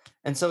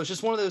 And so it's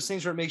just one of those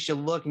things where it makes you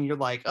look and you're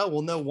like, oh,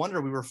 well, no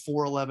wonder we were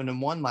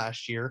 4-11-1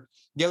 last year.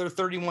 The other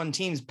 31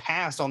 teams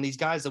passed on these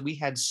guys that we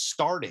had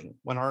starting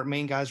when our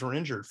main guys were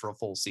injured for a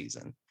full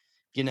season,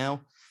 you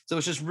know? So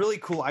it's just really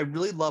cool. I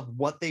really love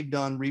what they've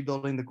done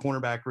rebuilding the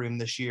cornerback room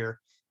this year.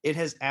 It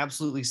has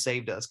absolutely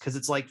saved us because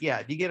it's like, yeah,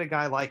 if you get a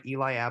guy like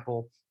Eli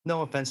Apple,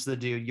 no offense to the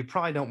dude, you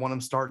probably don't want him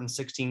starting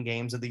 16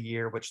 games of the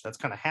year, which that's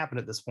kind of happened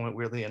at this point,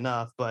 weirdly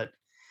enough. But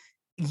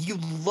you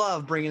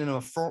love bringing in a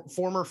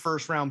former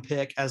first-round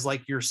pick as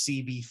like your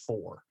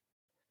CB4.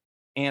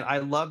 And I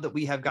love that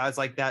we have guys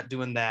like that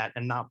doing that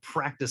and not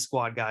practice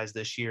squad guys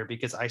this year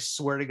because I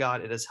swear to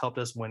God, it has helped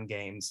us win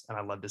games, and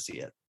I love to see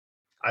it.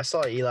 I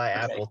saw Eli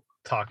Apple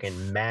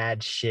talking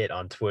mad shit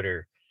on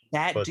Twitter.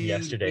 That both dude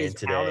yesterday is and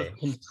today. out of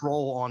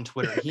control on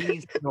Twitter. He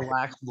needs to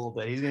relax a little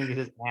bit. He's going to get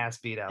his ass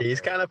beat out.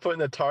 He's kind of putting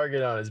the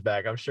target on his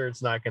back. I'm sure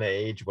it's not going to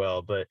age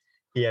well, but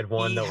he had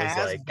one that was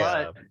like,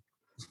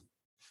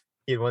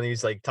 he had one that he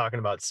was like talking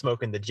about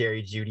smoking the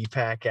Jerry Jeudy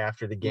pack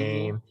after the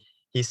game. Mm-hmm.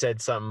 He said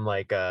something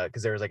like,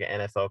 because there was like an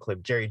NFL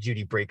clip, Jerry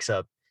Jeudy breaks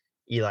up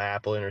Eli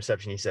Apple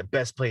interception. He said,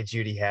 best play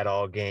Jeudy had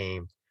all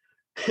game.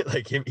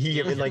 Like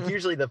he like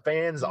usually the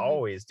fans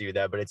always do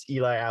that, but it's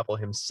Eli Apple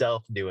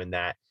himself doing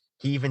that.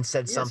 He even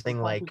said something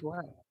like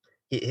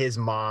his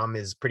mom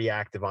is pretty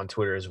active on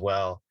Twitter as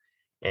well.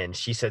 And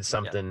she said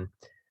something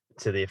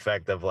to the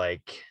effect of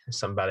like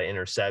something about an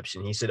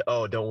interception. He said,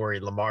 oh, don't worry,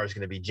 Lamar's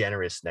going to be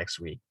generous next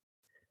week.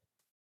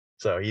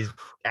 So he's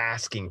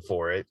asking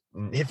for it.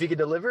 If he can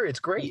deliver, it's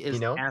great, you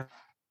know?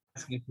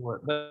 Asking for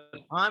it, but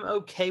I'm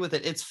okay with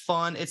it. It's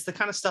fun. It's the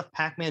kind of stuff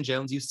Pac-Man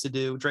Jones used to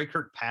do. Drake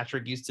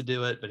Kirkpatrick used to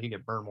do it, but he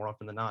get burned more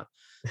often than not.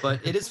 But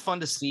it is fun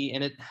to see.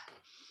 And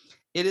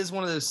it is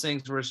one of those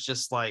things where it's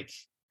just like,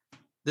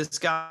 this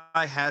guy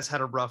has had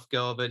a rough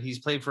go of it. He's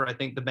played for, I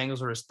think the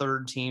Bengals are his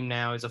third team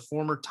now. He's a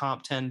former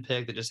top 10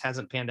 pick that just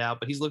hasn't panned out,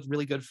 but he's looked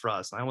really good for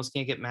us. And I almost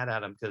can't get mad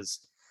at him because,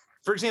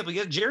 for example,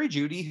 you got Jerry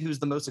Jeudy, who's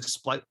the most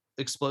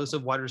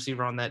explosive wide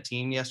receiver on that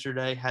team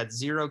yesterday, had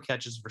 0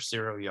 catches for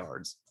 0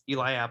 yards.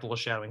 Eli Apple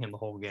was shadowing him the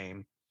whole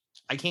game.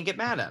 I can't get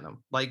mad at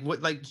him. Like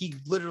he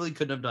literally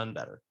couldn't have done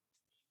better.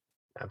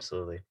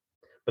 Absolutely.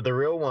 But the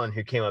real one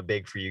who came up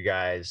big for you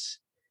guys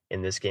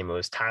in this game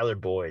was Tyler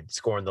Boyd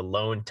scoring the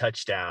lone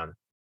touchdown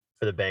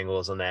for the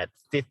Bengals on that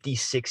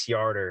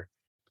 56-yarder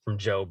from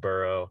Joe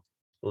Burrow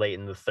late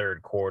in the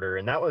third quarter.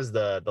 And that was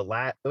those are the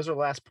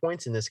last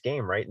points in this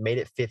game, right? Made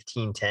it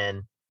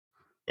 15-10.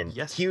 And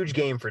huge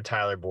game for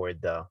Tyler Boyd,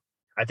 though.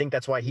 I think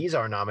that's why he's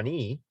our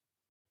nominee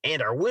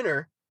and our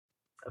winner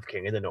of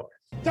King of the North.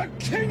 The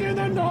King of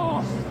the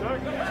North! The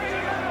King of the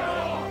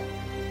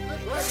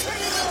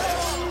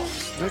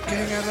North! The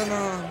King of the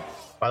North!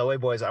 By the way,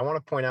 boys, I want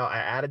to point out I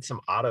added some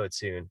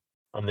auto-tune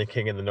on the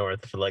King of the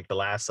North for like the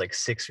last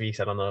 6 weeks.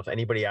 I don't know if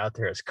anybody out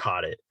there has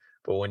caught it,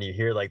 but when you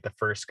hear like the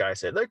first guy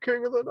say the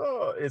King of the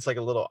North, it's like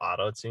a little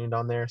auto-tuned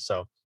on there.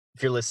 So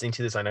if you're listening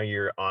to this, I know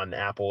you're on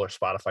Apple or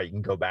Spotify, you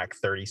can go back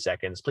 30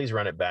 seconds. Please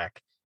run it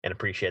back and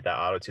appreciate that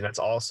auto-tune. That's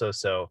also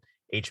so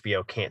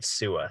HBO can't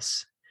sue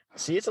us.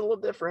 See, it's a little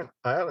different.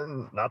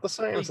 Not the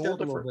same. It's a little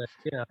different.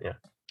 Yeah.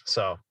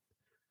 So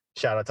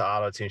shout out to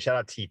auto-tune. Shout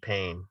out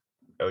T-Pain,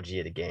 OG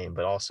of the game,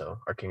 but also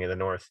our King of the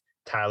North,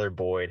 Tyler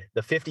Boyd,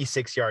 the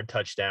 56-yard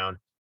touchdown,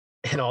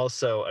 and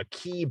also a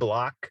key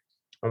block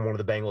on one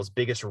of the Bengals'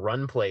 biggest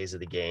run plays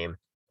of the game.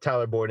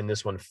 Tyler Boyd in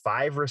this one,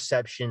 5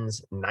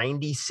 receptions,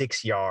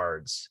 96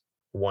 yards,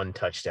 1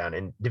 touchdown.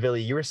 And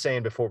DeVilly, you were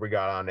saying before we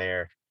got on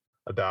air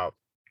about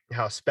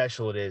how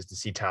special it is to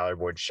see Tyler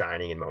Boyd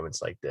shining in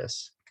moments like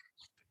this.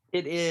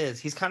 It is.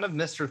 He's kind of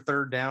Mr.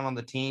 Third Down on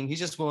the team. He's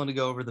just willing to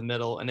go over the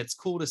middle, and it's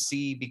cool to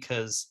see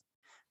because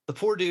the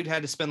poor dude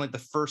had to spend like the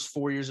first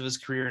 4 years of his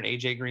career in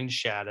AJ Green's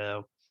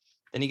shadow.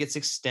 Then he gets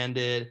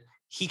extended.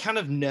 He kind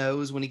of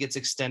knows when he gets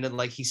extended,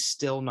 like he's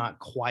still not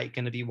quite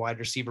going to be wide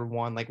receiver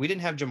 1. Like we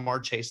didn't have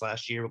Jamar Chase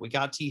last year, but we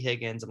got T.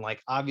 Higgins. And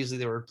like, obviously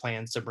there were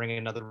plans to bring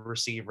another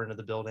receiver into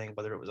the building,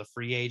 whether it was a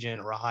free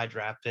agent or a high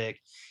draft pick.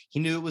 He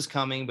knew it was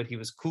coming, but he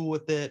was cool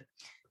with it.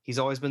 He's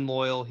always been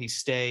loyal. He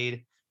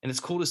stayed. And it's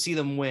cool to see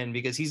them win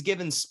because he's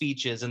given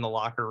speeches in the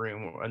locker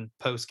room and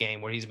post game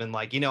where he's been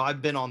like,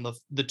 I've been on the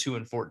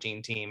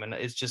 2-14 team. And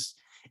it's just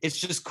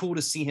cool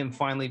to see him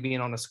finally being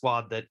on a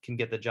squad that can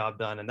get the job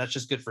done. And that's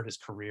just good for his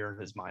career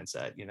and his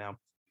mindset,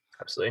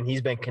 Absolutely. And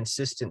he's been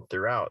consistent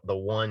throughout. The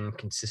one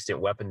consistent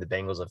weapon the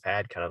Bengals have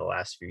had kind of the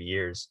last few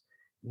years.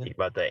 Yeah. Think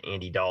about the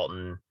Andy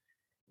Dalton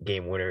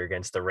game winner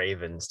against the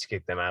Ravens to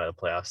kick them out of the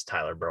playoffs.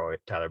 Tyler Boyd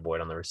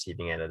on the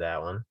receiving end of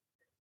that one.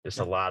 Just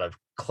a lot of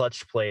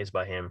clutch plays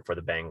by him for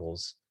the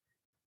Bengals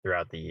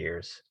throughout the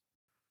years.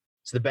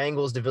 So the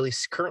Bengals,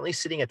 DeVilly, currently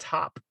sitting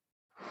atop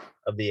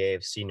of the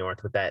AFC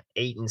North with that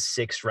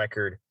 8-6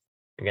 record.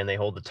 Again, they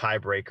hold the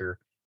tiebreaker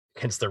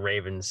against the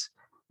Ravens.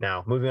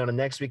 Now, moving on to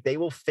next week, they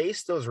will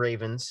face those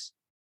Ravens,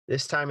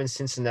 this time in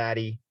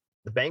Cincinnati.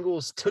 The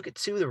Bengals took it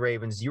to the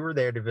Ravens. You were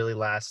there, DeVilly,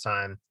 last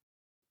time.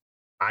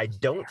 I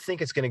don't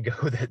think it's going to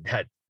go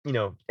that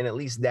in at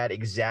least that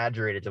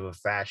exaggerated of a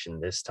fashion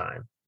this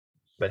time.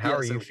 But how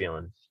are you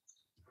feeling?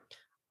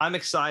 I'm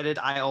excited.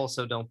 I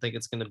also don't think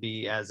it's going to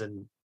be as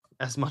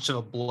much of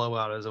a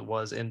blowout as it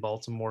was in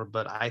Baltimore,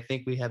 but I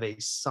think we have a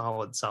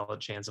solid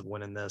chance of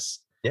winning this.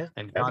 Yeah,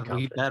 and God,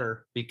 we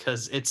better,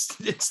 because it's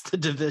the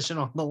division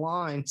on the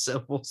line.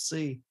 So we'll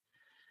see.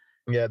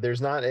 Yeah,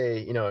 there's not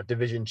a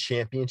division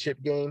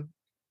championship game,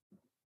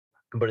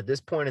 but at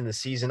this point in the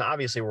season,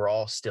 obviously we're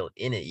all still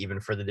in it, even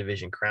for the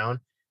division crown.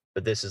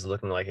 But this is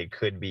looking like it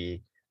could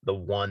be the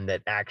one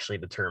that actually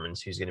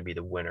determines who's going to be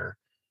the winner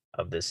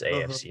of this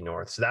AFC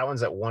North. So that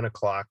one's at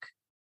 1:00,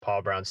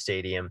 Paul Brown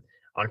Stadium.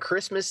 On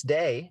Christmas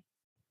Day,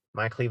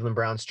 my Cleveland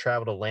Browns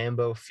travel to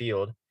Lambeau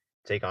Field,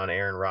 take on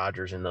Aaron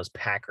Rodgers and those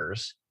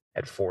Packers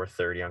at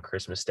 4:30 on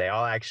Christmas Day.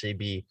 I'll actually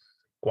be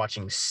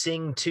watching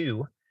Sing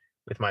 2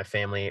 with my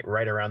family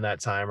right around that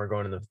time. We're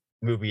going to the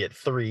movie at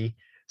 3.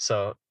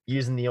 So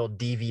using the old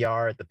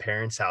DVR at the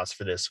parents' house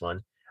for this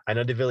one. I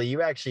know, DeVilly,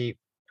 you actually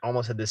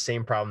almost had the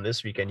same problem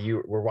this weekend.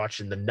 You were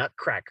watching the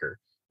Nutcracker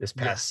this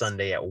past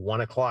Sunday at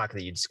 1:00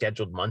 that you'd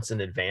scheduled months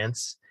in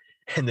advance.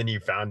 And then you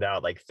found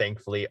out, like,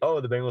 thankfully,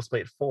 the Bengals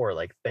played 4.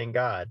 Like, thank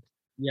God.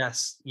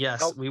 Yes.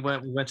 We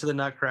went to the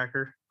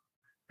Nutcracker.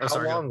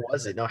 How long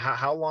was it? No,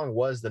 how long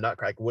was the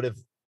Nutcracker?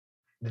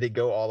 Did it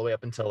go all the way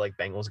up until like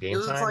Bengals game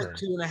time? It was like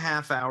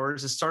 2.5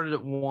 hours. It started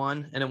at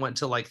 1 and it went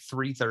till like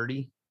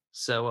 3:30.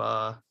 So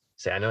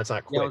I know it's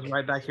not quick. Yeah, I was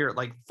right back here at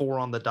like 4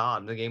 on the dot,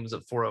 and the game was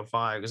at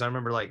 4:05. Because I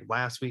remember like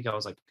last week I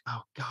was like,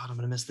 oh God, I'm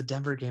gonna miss the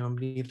Denver game. I'm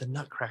gonna need the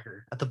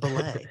Nutcracker at the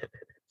Belay.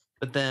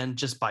 But then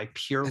just by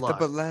pure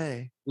luck,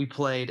 we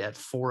played at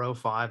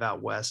 4:05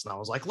 out west, and I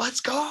was like, let's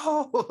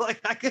go!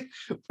 Like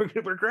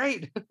we're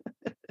great.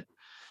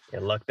 Yeah,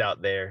 lucked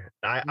out there.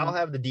 I'll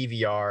have the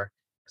DVR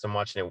because I'm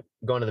watching it,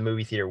 going to the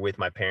movie theater with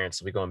my parents.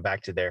 So we're going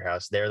back to their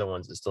house. They're the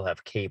ones that still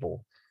have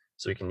cable,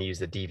 so we can use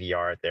the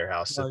DVR at their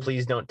house. So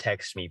please don't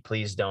text me.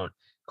 Please don't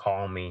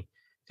call me.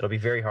 It'll be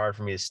very hard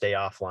for me to stay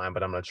offline,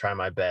 but I'm going to try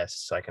my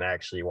best so I can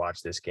actually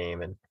watch this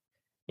game and,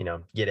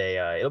 get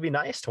it'll be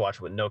nice to watch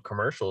with no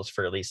commercials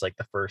for at least like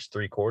the first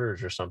 3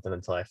 quarters or something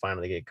until I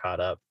finally get caught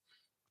up.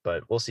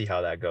 But we'll see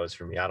how that goes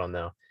for me. I don't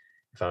know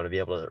if I'm going to be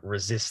able to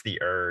resist the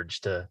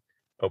urge to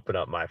open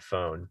up my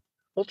phone.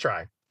 We'll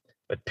try.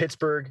 But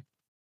Pittsburgh,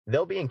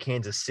 they'll be in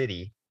Kansas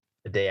City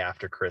the day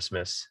after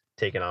Christmas,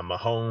 taking on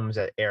Mahomes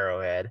at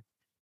Arrowhead.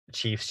 The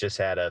Chiefs just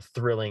had a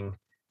thrilling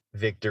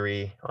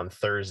victory on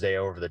Thursday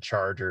over the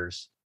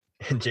Chargers.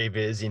 And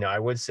J-Biz, I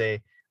would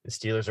say the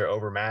Steelers are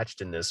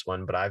overmatched in this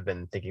one, but I've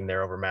been thinking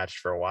they're overmatched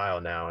for a while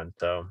now. And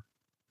so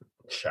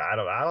I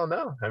don't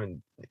know. I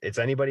mean, it's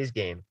anybody's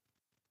game.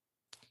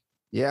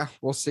 Yeah,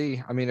 we'll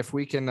see. I mean, if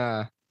we can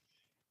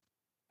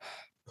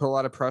put a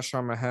lot of pressure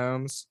on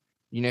Mahomes,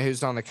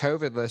 who's on the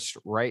COVID list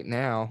right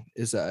now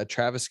is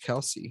Travis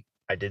Kelce.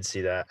 I did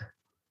see that.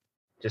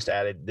 Just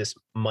added this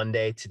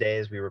Monday today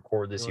as we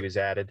record this, he was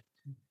added.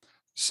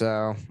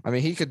 So, I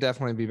mean, he could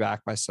definitely be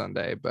back by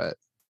Sunday, but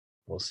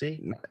we'll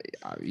see.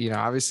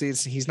 Obviously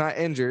he's not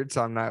injured,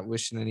 so I'm not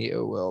wishing any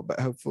ill will, but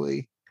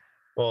hopefully.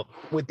 Well,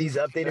 with these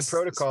updated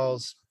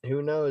protocols,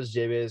 who knows,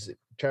 JBiz,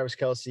 Travis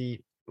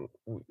Kelce,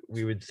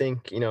 we would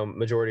think,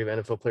 majority of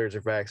NFL players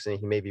are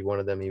vaccinated. He may be one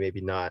of them. He may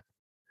be not.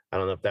 I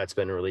don't know if that's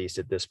been released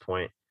at this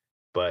point,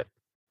 but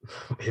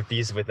if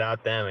he's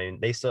without them, I mean,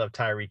 they still have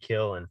Tyreek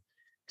Hill and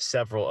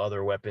several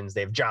other weapons.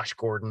 They have Josh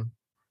Gordon,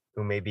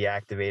 who may be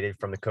activated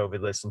from the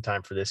COVID list in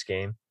time for this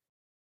game.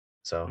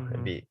 So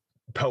it'd be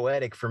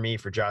poetic for me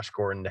for Josh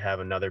Gordon to have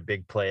another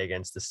big play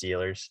against the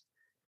Steelers.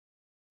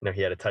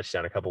 He had a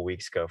touchdown a couple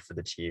weeks ago for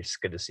the Chiefs.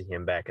 Good to see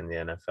him back in the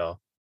NFL.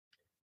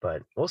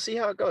 But we'll see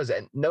how it goes.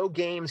 And no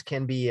games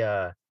can be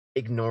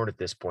ignored at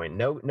this point.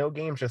 No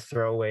games are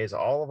throwaways.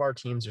 All of our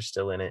teams are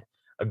still in it.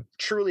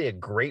 Truly a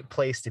great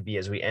place to be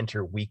as we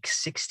enter week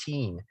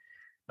 16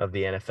 of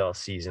the NFL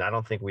season. I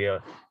don't think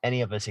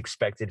any of us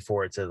expected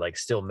for it to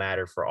still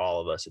matter for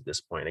all of us at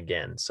this point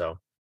again. So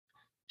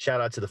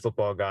shout out to the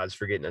football gods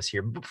for getting us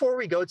here. Before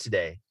we go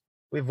today,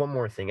 we have one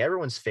more thing.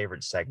 Everyone's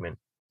favorite segment,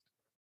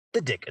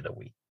 the Dick of the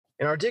Week.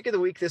 And our Dick of the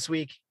Week this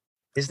week,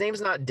 his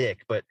name's not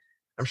Dick, but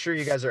I'm sure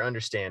you guys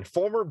understand.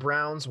 Former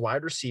Browns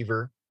wide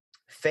receiver,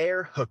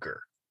 Fair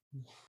Hooker.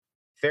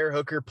 Fair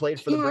Hooker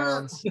played for the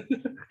Browns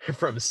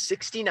from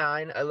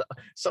 69.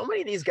 So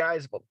many of these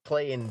guys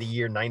play in the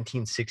year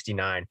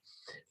 1969.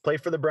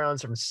 Played for the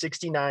Browns from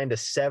 69 to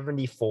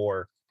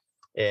 74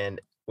 and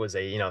was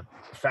a,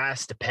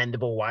 fast,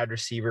 dependable wide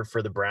receiver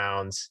for the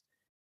Browns.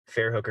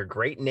 Fair Hooker,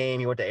 great name.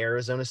 He went to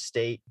Arizona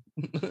State.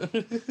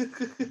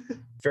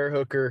 Fair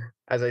Hooker,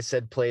 as I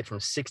said, played from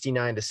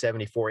 69 to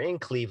 74 in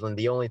Cleveland.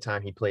 The only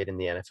time he played in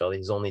the NFL,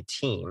 his only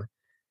team,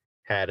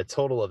 had a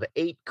total of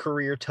 8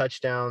 career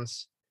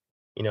touchdowns,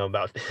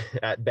 about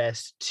at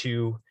best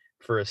 2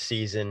 for a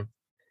season.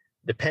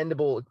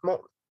 Dependable.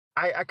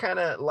 I kind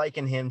of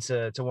liken him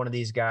to one of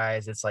these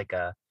guys. It's like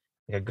a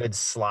good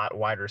slot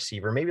wide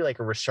receiver, maybe like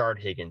a Rashard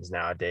Higgins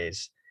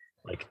nowadays.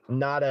 Like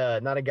not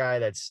a guy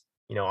that's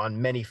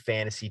on many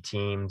fantasy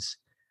teams,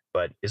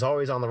 but is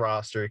always on the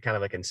roster. Kind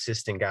of a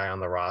consistent guy on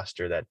the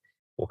roster that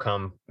will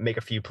come make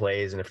a few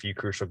plays in a few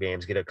crucial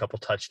games, get a couple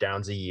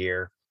touchdowns a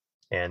year,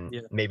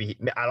 and maybe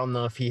I don't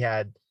know if he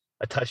had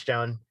a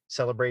touchdown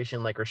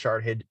celebration like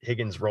Rashard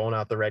Higgins rolling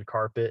out the red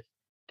carpet,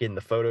 getting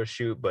the photo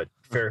shoot, but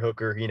Fair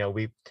Hooker,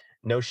 we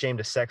no shame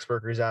to sex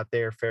workers out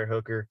there. Fair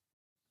Hooker,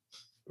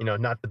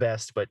 not the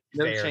best, but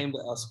no fair. Shame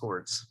to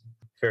escorts.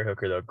 Fair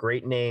Hooker, though,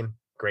 great name,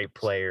 great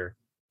player,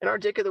 and our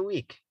dick of the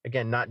week.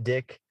 Again, not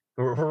Dick.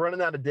 We're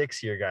running out of dicks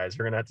here, guys.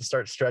 We're gonna have to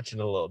start stretching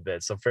a little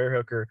bit. So Fair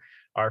Hooker,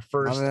 our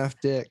first Not enough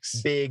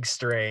dicks. big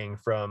straying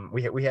from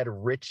we had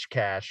Rick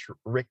Cash.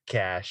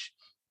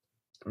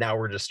 Now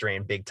we're just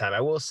straying big time.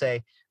 I will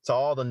say to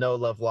all the No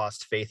Love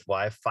Lost faithful,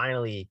 I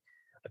finally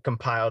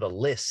compiled a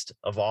list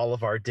of all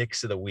of our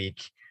dicks of the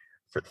week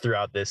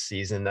throughout this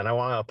season, and I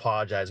want to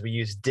apologize. We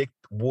used Dick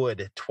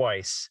Wood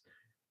twice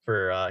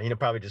for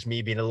probably just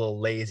me being a little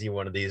lazy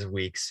one of these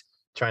weeks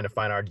trying to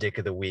find our dick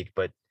of the week,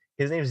 but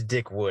his name is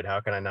Dick Wood. How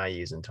can I not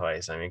use him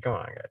twice? I mean, come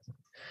on,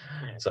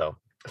 guys. So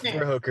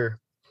Fair Hooker,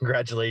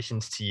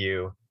 congratulations to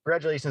you.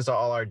 Congratulations to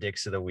all our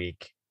dicks of the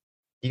week.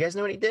 You guys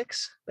know any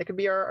dicks that could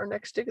be our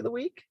next dick of the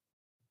week?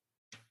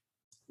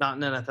 Not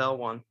an NFL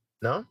one.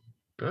 No?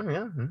 Oh,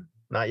 yeah.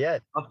 Not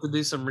yet. I'll have to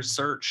do some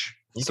research.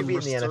 You could be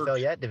in the NFL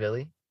yet,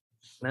 DeVilly.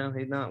 No,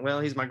 he's not. Well,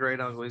 he's my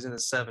great uncle. He's in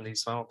his 70s,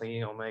 so I don't think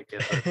he's going to make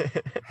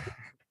it.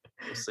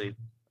 We'll see.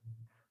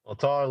 Well,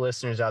 to all our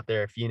listeners out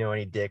there, if you know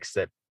any dicks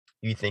that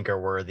you think are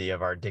worthy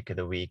of our dick of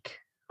the week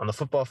on the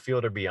football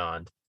field or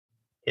beyond,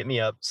 hit me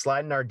up.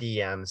 Slide in our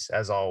DMs,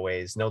 as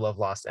always. No Love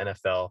Lost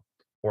NFL.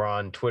 We're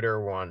on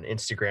Twitter. We're on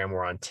Instagram.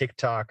 We're on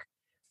TikTok.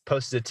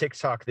 Posted a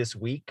TikTok this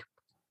week.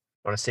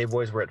 I want to say,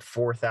 boys, we're at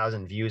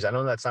 4,000 views. I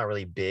know that's not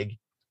really big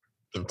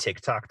in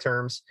TikTok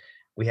terms.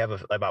 We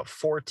have about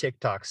 4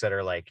 TikToks that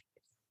are like,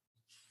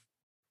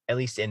 at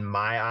least in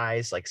my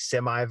eyes, like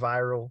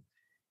semi-viral.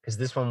 Because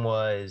this one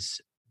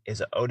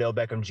is Odell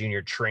Beckham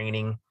Jr.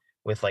 training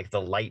with like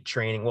the light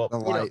training. Well, The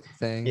light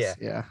things.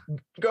 Yeah.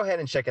 Go ahead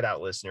and check it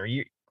out, listener.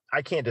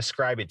 I can't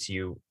describe it to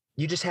you.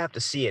 You just have to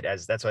see it,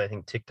 as that's what I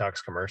think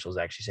TikTok's commercials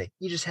actually say.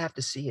 You just have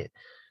to see it.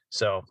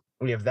 So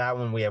we have that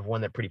one. We have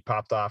one that pretty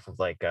popped off of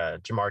like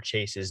Jamar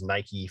Chase's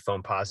Nike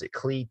Foamposite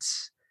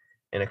cleats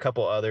and a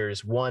couple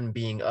others, one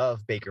being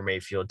of Baker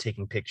Mayfield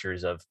taking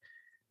pictures of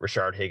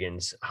Rashard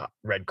Higgins'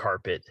 red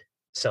carpet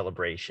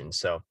celebration.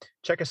 So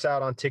check us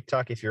out on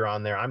TikTok if you're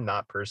on there. I'm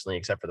not personally,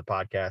 except for the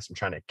podcast. I'm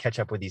trying to catch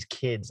up with these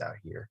kids out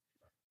here.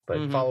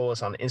 But follow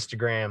us on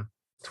Instagram,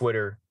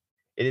 Twitter.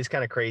 It is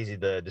kind of crazy,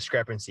 the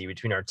discrepancy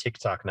between our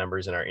TikTok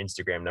numbers and our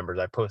Instagram numbers.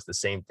 I post the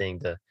same thing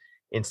to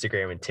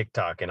Instagram and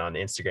TikTok, and on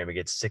Instagram it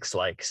gets 6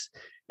 likes,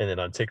 and then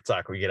on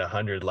TikTok we get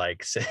 100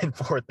 likes and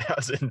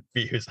 4,000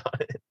 views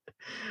on it.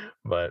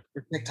 But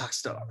Your TikTok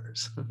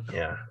stars.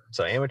 yeah,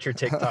 so amateur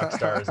TikTok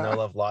stars, No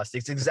Love Lost.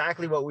 It's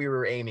exactly what we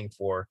were aiming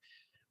for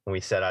when we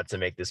set out to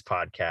make this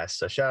podcast.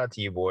 So shout out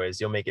to you boys.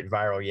 You'll make it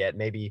viral yet.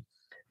 Maybe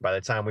by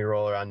the time we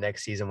roll around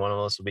next season, one of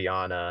us will be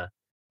on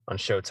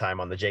Showtime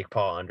on the Jake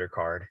Paul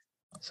undercard.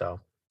 So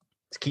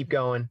let's keep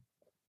going.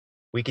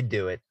 We can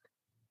do it.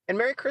 And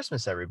Merry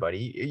Christmas,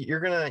 everybody. You're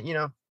going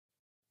to,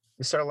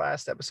 this is our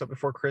last episode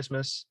before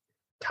Christmas.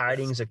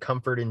 Tidings of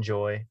comfort and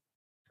joy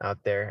out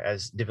there.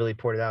 As DeVilly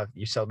pointed out,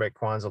 you celebrate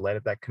Kwanzaa, light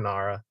up that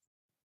Kinara.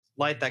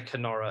 Light that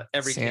Kinara.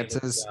 Every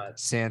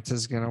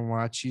Santa's going to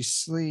watch you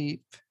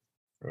sleep.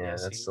 Yeah,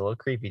 that's a little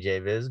creepy,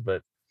 J-Viz,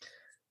 but,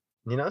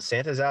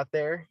 Santa's out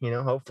there.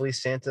 Hopefully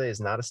Santa is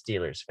not a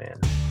Steelers fan.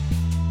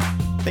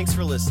 Thanks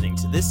for listening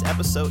to this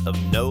episode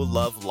of No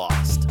Love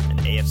Lost, an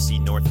AFC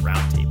North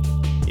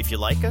Roundtable. If you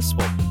like us,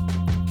 well,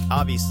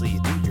 obviously you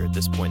do here at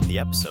this point in the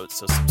episode,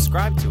 so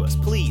subscribe to us,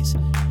 please.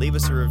 Leave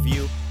us a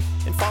review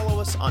and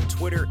follow us on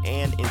Twitter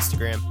and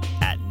Instagram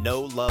at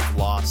No Love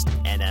Lost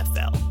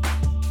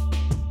NFL.